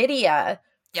save Lydia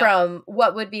from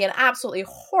what would be an absolutely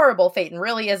horrible fate and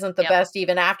really isn't the best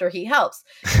even after he helps.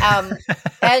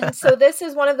 And so this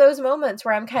is one of those moments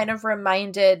where I'm kind of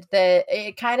reminded that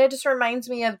it kind of just reminds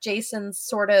me of Jason's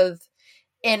sort of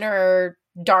inner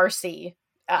Darcy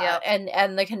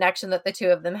and the connection that the two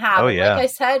of them have. Like I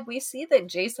said, we see that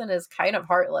Jason is kind of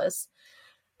heartless.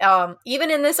 Even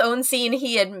in this own scene,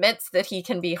 he admits that he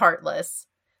can be heartless.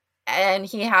 And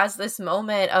he has this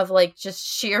moment of like just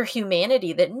sheer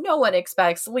humanity that no one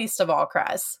expects, least of all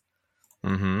Cress.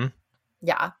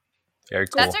 Yeah. Very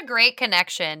cool. That's a great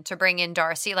connection to bring in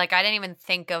Darcy. Like, I didn't even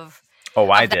think of...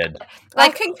 I did.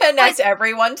 Like, I can connect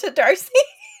everyone to Darcy.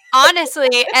 Honestly,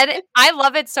 and I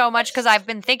love it so much because I've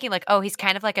been thinking like, oh, he's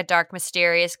kind of like a dark,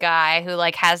 mysterious guy who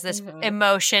like has this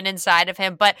emotion inside of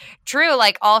him. But true,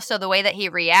 like also the way that he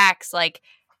reacts, like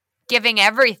giving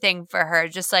everything for her,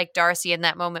 just like Darcy in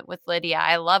that moment with Lydia.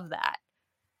 I love that.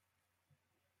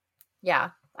 Yeah,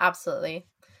 absolutely.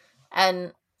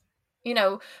 And, you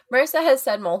know, Marissa has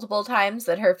said multiple times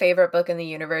that her favorite book in the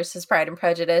universe is Pride and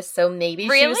Prejudice. So maybe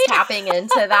she was tapping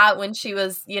into that when she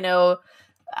was, you know,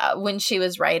 when she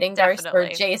was writing Darcy or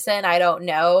Jason. I don't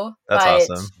know. That's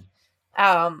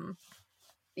awesome.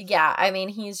 Yeah, I mean,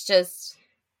 he's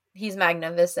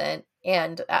magnificent.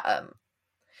 And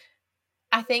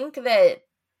I think that,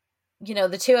 you know,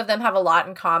 the two of them have a lot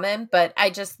in common, but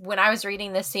when I was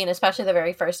reading this scene, especially the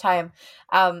very first time,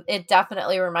 it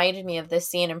definitely reminded me of this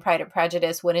scene in Pride and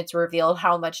Prejudice when it's revealed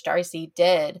how much Darcy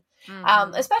did.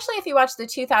 Especially if you watch the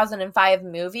 2005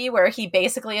 movie where he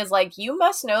basically is like, you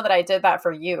must know that I did that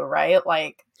for you, right?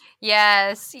 Like,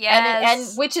 yes. And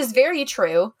which is very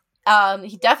true.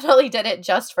 He definitely did it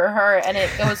just for her, and it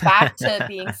goes back to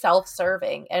being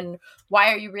self-serving. And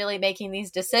why are you really making these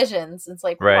decisions? It's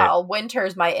like, well,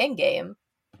 Winter's my end game.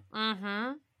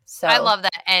 So I love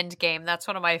that end game. That's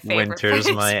one of my favorite.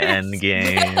 Winter's my end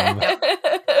game.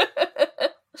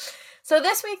 So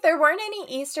this week there weren't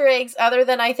any Easter eggs, other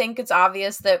than I think it's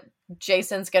obvious that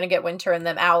Jason's going to get Winter and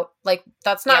them out. Like,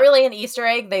 that's not really an Easter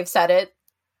egg. They've said it.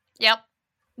 Yep.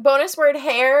 Bonus word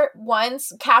hair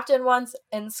once, captain once,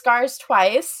 and scars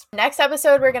twice. Next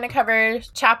episode, we're going to cover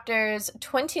chapters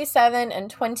 27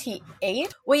 and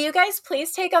 28. Will you guys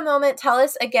please take a moment, tell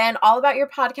us again all about your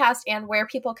podcast and where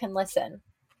people can listen?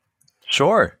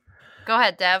 Sure. Go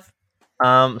ahead, Dev.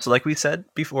 So like we said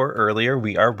before earlier,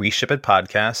 we are We Ship It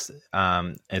Podcast.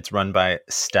 It's run by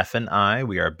Steph and I.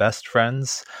 We are best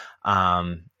friends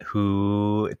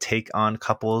who take on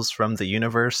couples from the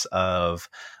universe of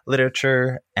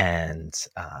literature and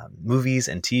movies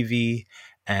and TV,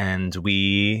 and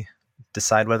we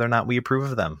decide whether or not we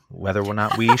approve of them, whether or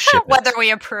not we ship it. Whether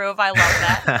we approve, I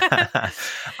love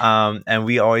that. And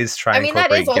we always try and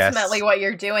that is guests. Ultimately what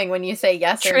you're doing when you say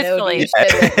yes or no to each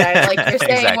ship, right? Like, you're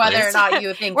saying Exactly. whether or not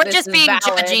you think we're this just is being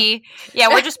valid. judgy. Yeah,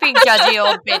 we're just being judgy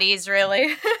old biddies,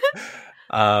 really.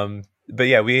 But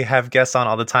yeah, we have guests on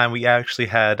all the time. We actually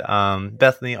had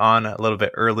Bethany on a little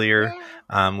bit earlier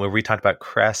where we talked about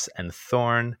Cress and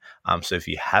Thorn. So if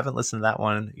you haven't listened to that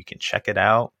one, you can check it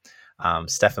out.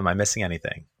 Steph, am I missing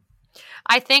anything?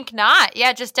 I think not.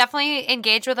 Yeah, just definitely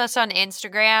engage with us on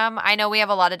Instagram. I know we have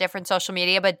a lot of different social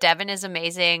media, but Devin is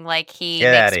amazing. Like, he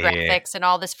Get makes outta here. graphics and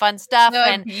all this fun stuff. They're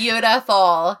And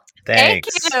beautiful. thank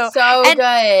Thanks. you. So And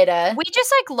good. we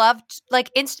just loved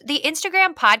the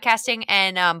Instagram podcasting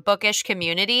and bookish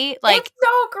community. Like, it's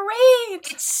so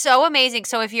great. it's so amazing.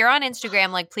 So if you're on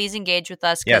Instagram, please engage with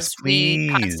us because Yes, we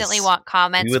please. constantly want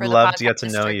comments. We would for the love to get to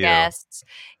podcast know or you. guests.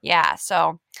 Yeah.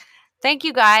 So thank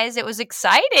you guys. It was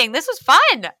exciting. This was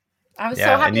fun. I'm so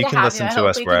Yeah, and happy you to can have listen you. I to hope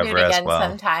us we can do it wherever as again well.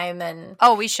 sometime. And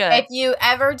Oh, we should. if you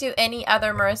ever do any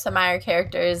other Marissa Meyer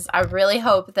characters, I really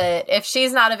hope that if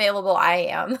she's not available, I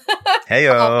am.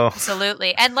 Heyo. Oh,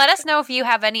 absolutely. And let us know if you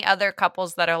have any other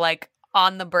couples that are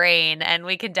on the brain, and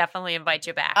we can definitely invite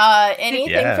you back.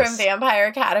 Anything from Vampire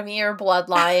Academy or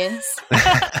Bloodlines.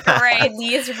 Great.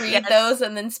 Please read those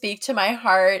and then speak to my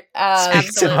heart.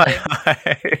 Speak to my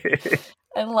heart.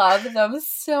 I love them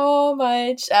so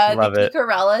much. Love the it.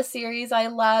 Picarella series I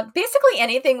love. Basically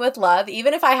anything with love,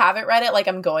 even if I haven't read it,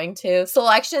 I'm going to.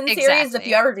 Selection series, if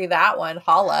you ever do that one,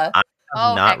 holla. I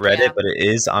have not read it, but it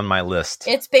is on my list.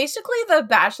 It's basically The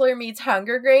Bachelor meets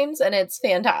Hunger Games, and it's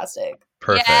fantastic.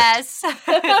 Perfect. Yes.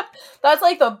 That's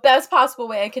the best possible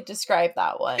way I could describe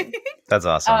that one. That's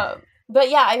awesome. But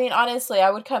yeah, I mean, honestly,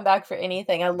 I would come back for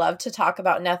anything. I love to talk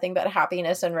about nothing but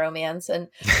happiness and romance. And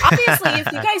obviously, if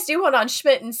you guys do one on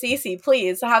Schmidt and Cece,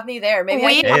 please have me there. Maybe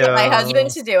I can get my husband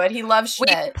to do it. He loves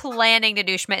Schmidt. We're planning to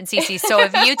do Schmidt and Cece. So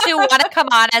if you two want to come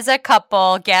on as a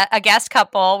couple, get a guest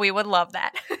couple, we would love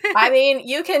that. I mean,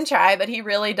 you can try, but he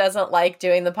really doesn't like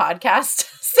doing the podcast.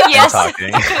 So yes.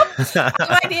 I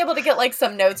might be able to get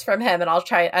some notes from him, and I'll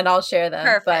try and I'll share them.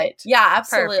 Perfect. But yeah,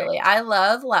 absolutely. Perfect. I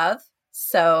love love.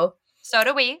 So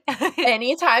do we.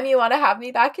 Anytime you want to have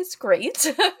me back is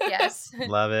great. Yes.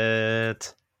 Love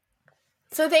it.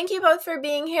 So thank you both for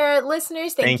being here.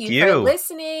 Listeners, thank you for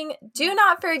listening. Do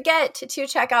not forget to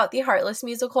check out the Heartless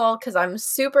musical because I'm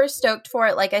super stoked for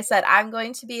it. Like I said, I'm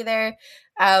going to be there.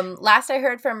 Last I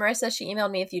heard from Marissa, she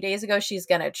emailed me a few days ago. She's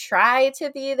going to try to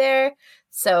be there.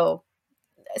 So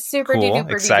super cool.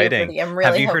 duper Exciting. I'm really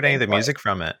Have you heard any of the hoping for music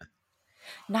from it?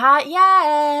 Not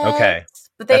yet. Okay.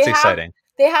 But that's exciting.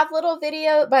 They have little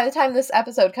video by the time this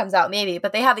episode comes out, maybe,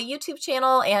 but they have a YouTube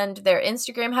channel and their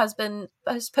Instagram has been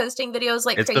posting videos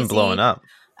like crazy. It's been blowing up.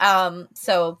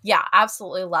 So yeah,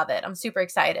 absolutely love it. I'm super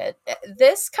excited.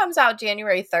 This comes out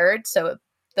January 3rd, so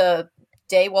the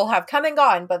day will have come and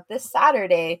gone, but this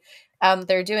Saturday,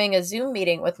 they're doing a Zoom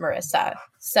meeting with Marissa.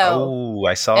 So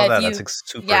I saw that. That's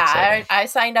super exciting. I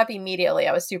signed up immediately.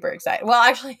 I was super excited. Well,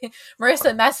 actually,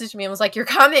 Marissa messaged me and was like, "You're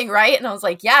coming, right?" And I was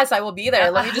like, "Yes, I will be there.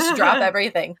 Let me just drop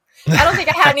everything." I don't think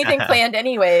I had anything planned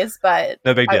anyways, but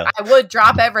no big deal. I would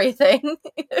drop everything.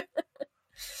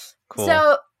 Cool.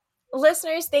 So,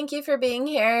 listeners, thank you for being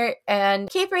here, and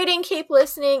keep reading, keep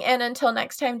listening, and until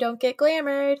next time, don't get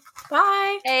glamored.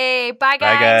 Bye. Hey, bye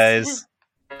guys. Bye guys.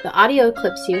 The audio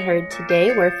clips you heard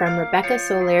today were from Rebecca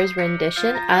Solaire's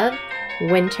rendition of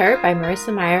Winter by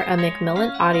Marissa Meyer, a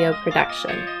Macmillan audio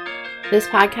production. This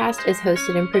podcast is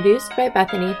hosted and produced by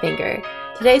Bethany Finger.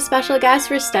 Today's special guests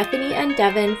were Stephanie and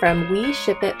Devin from We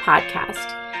Ship It Podcast.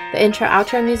 The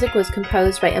intro-outro music was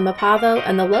composed by Emma Pavo,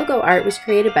 and the logo art was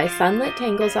created by Sunlit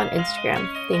Tangles on Instagram.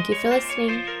 Thank you for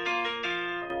listening.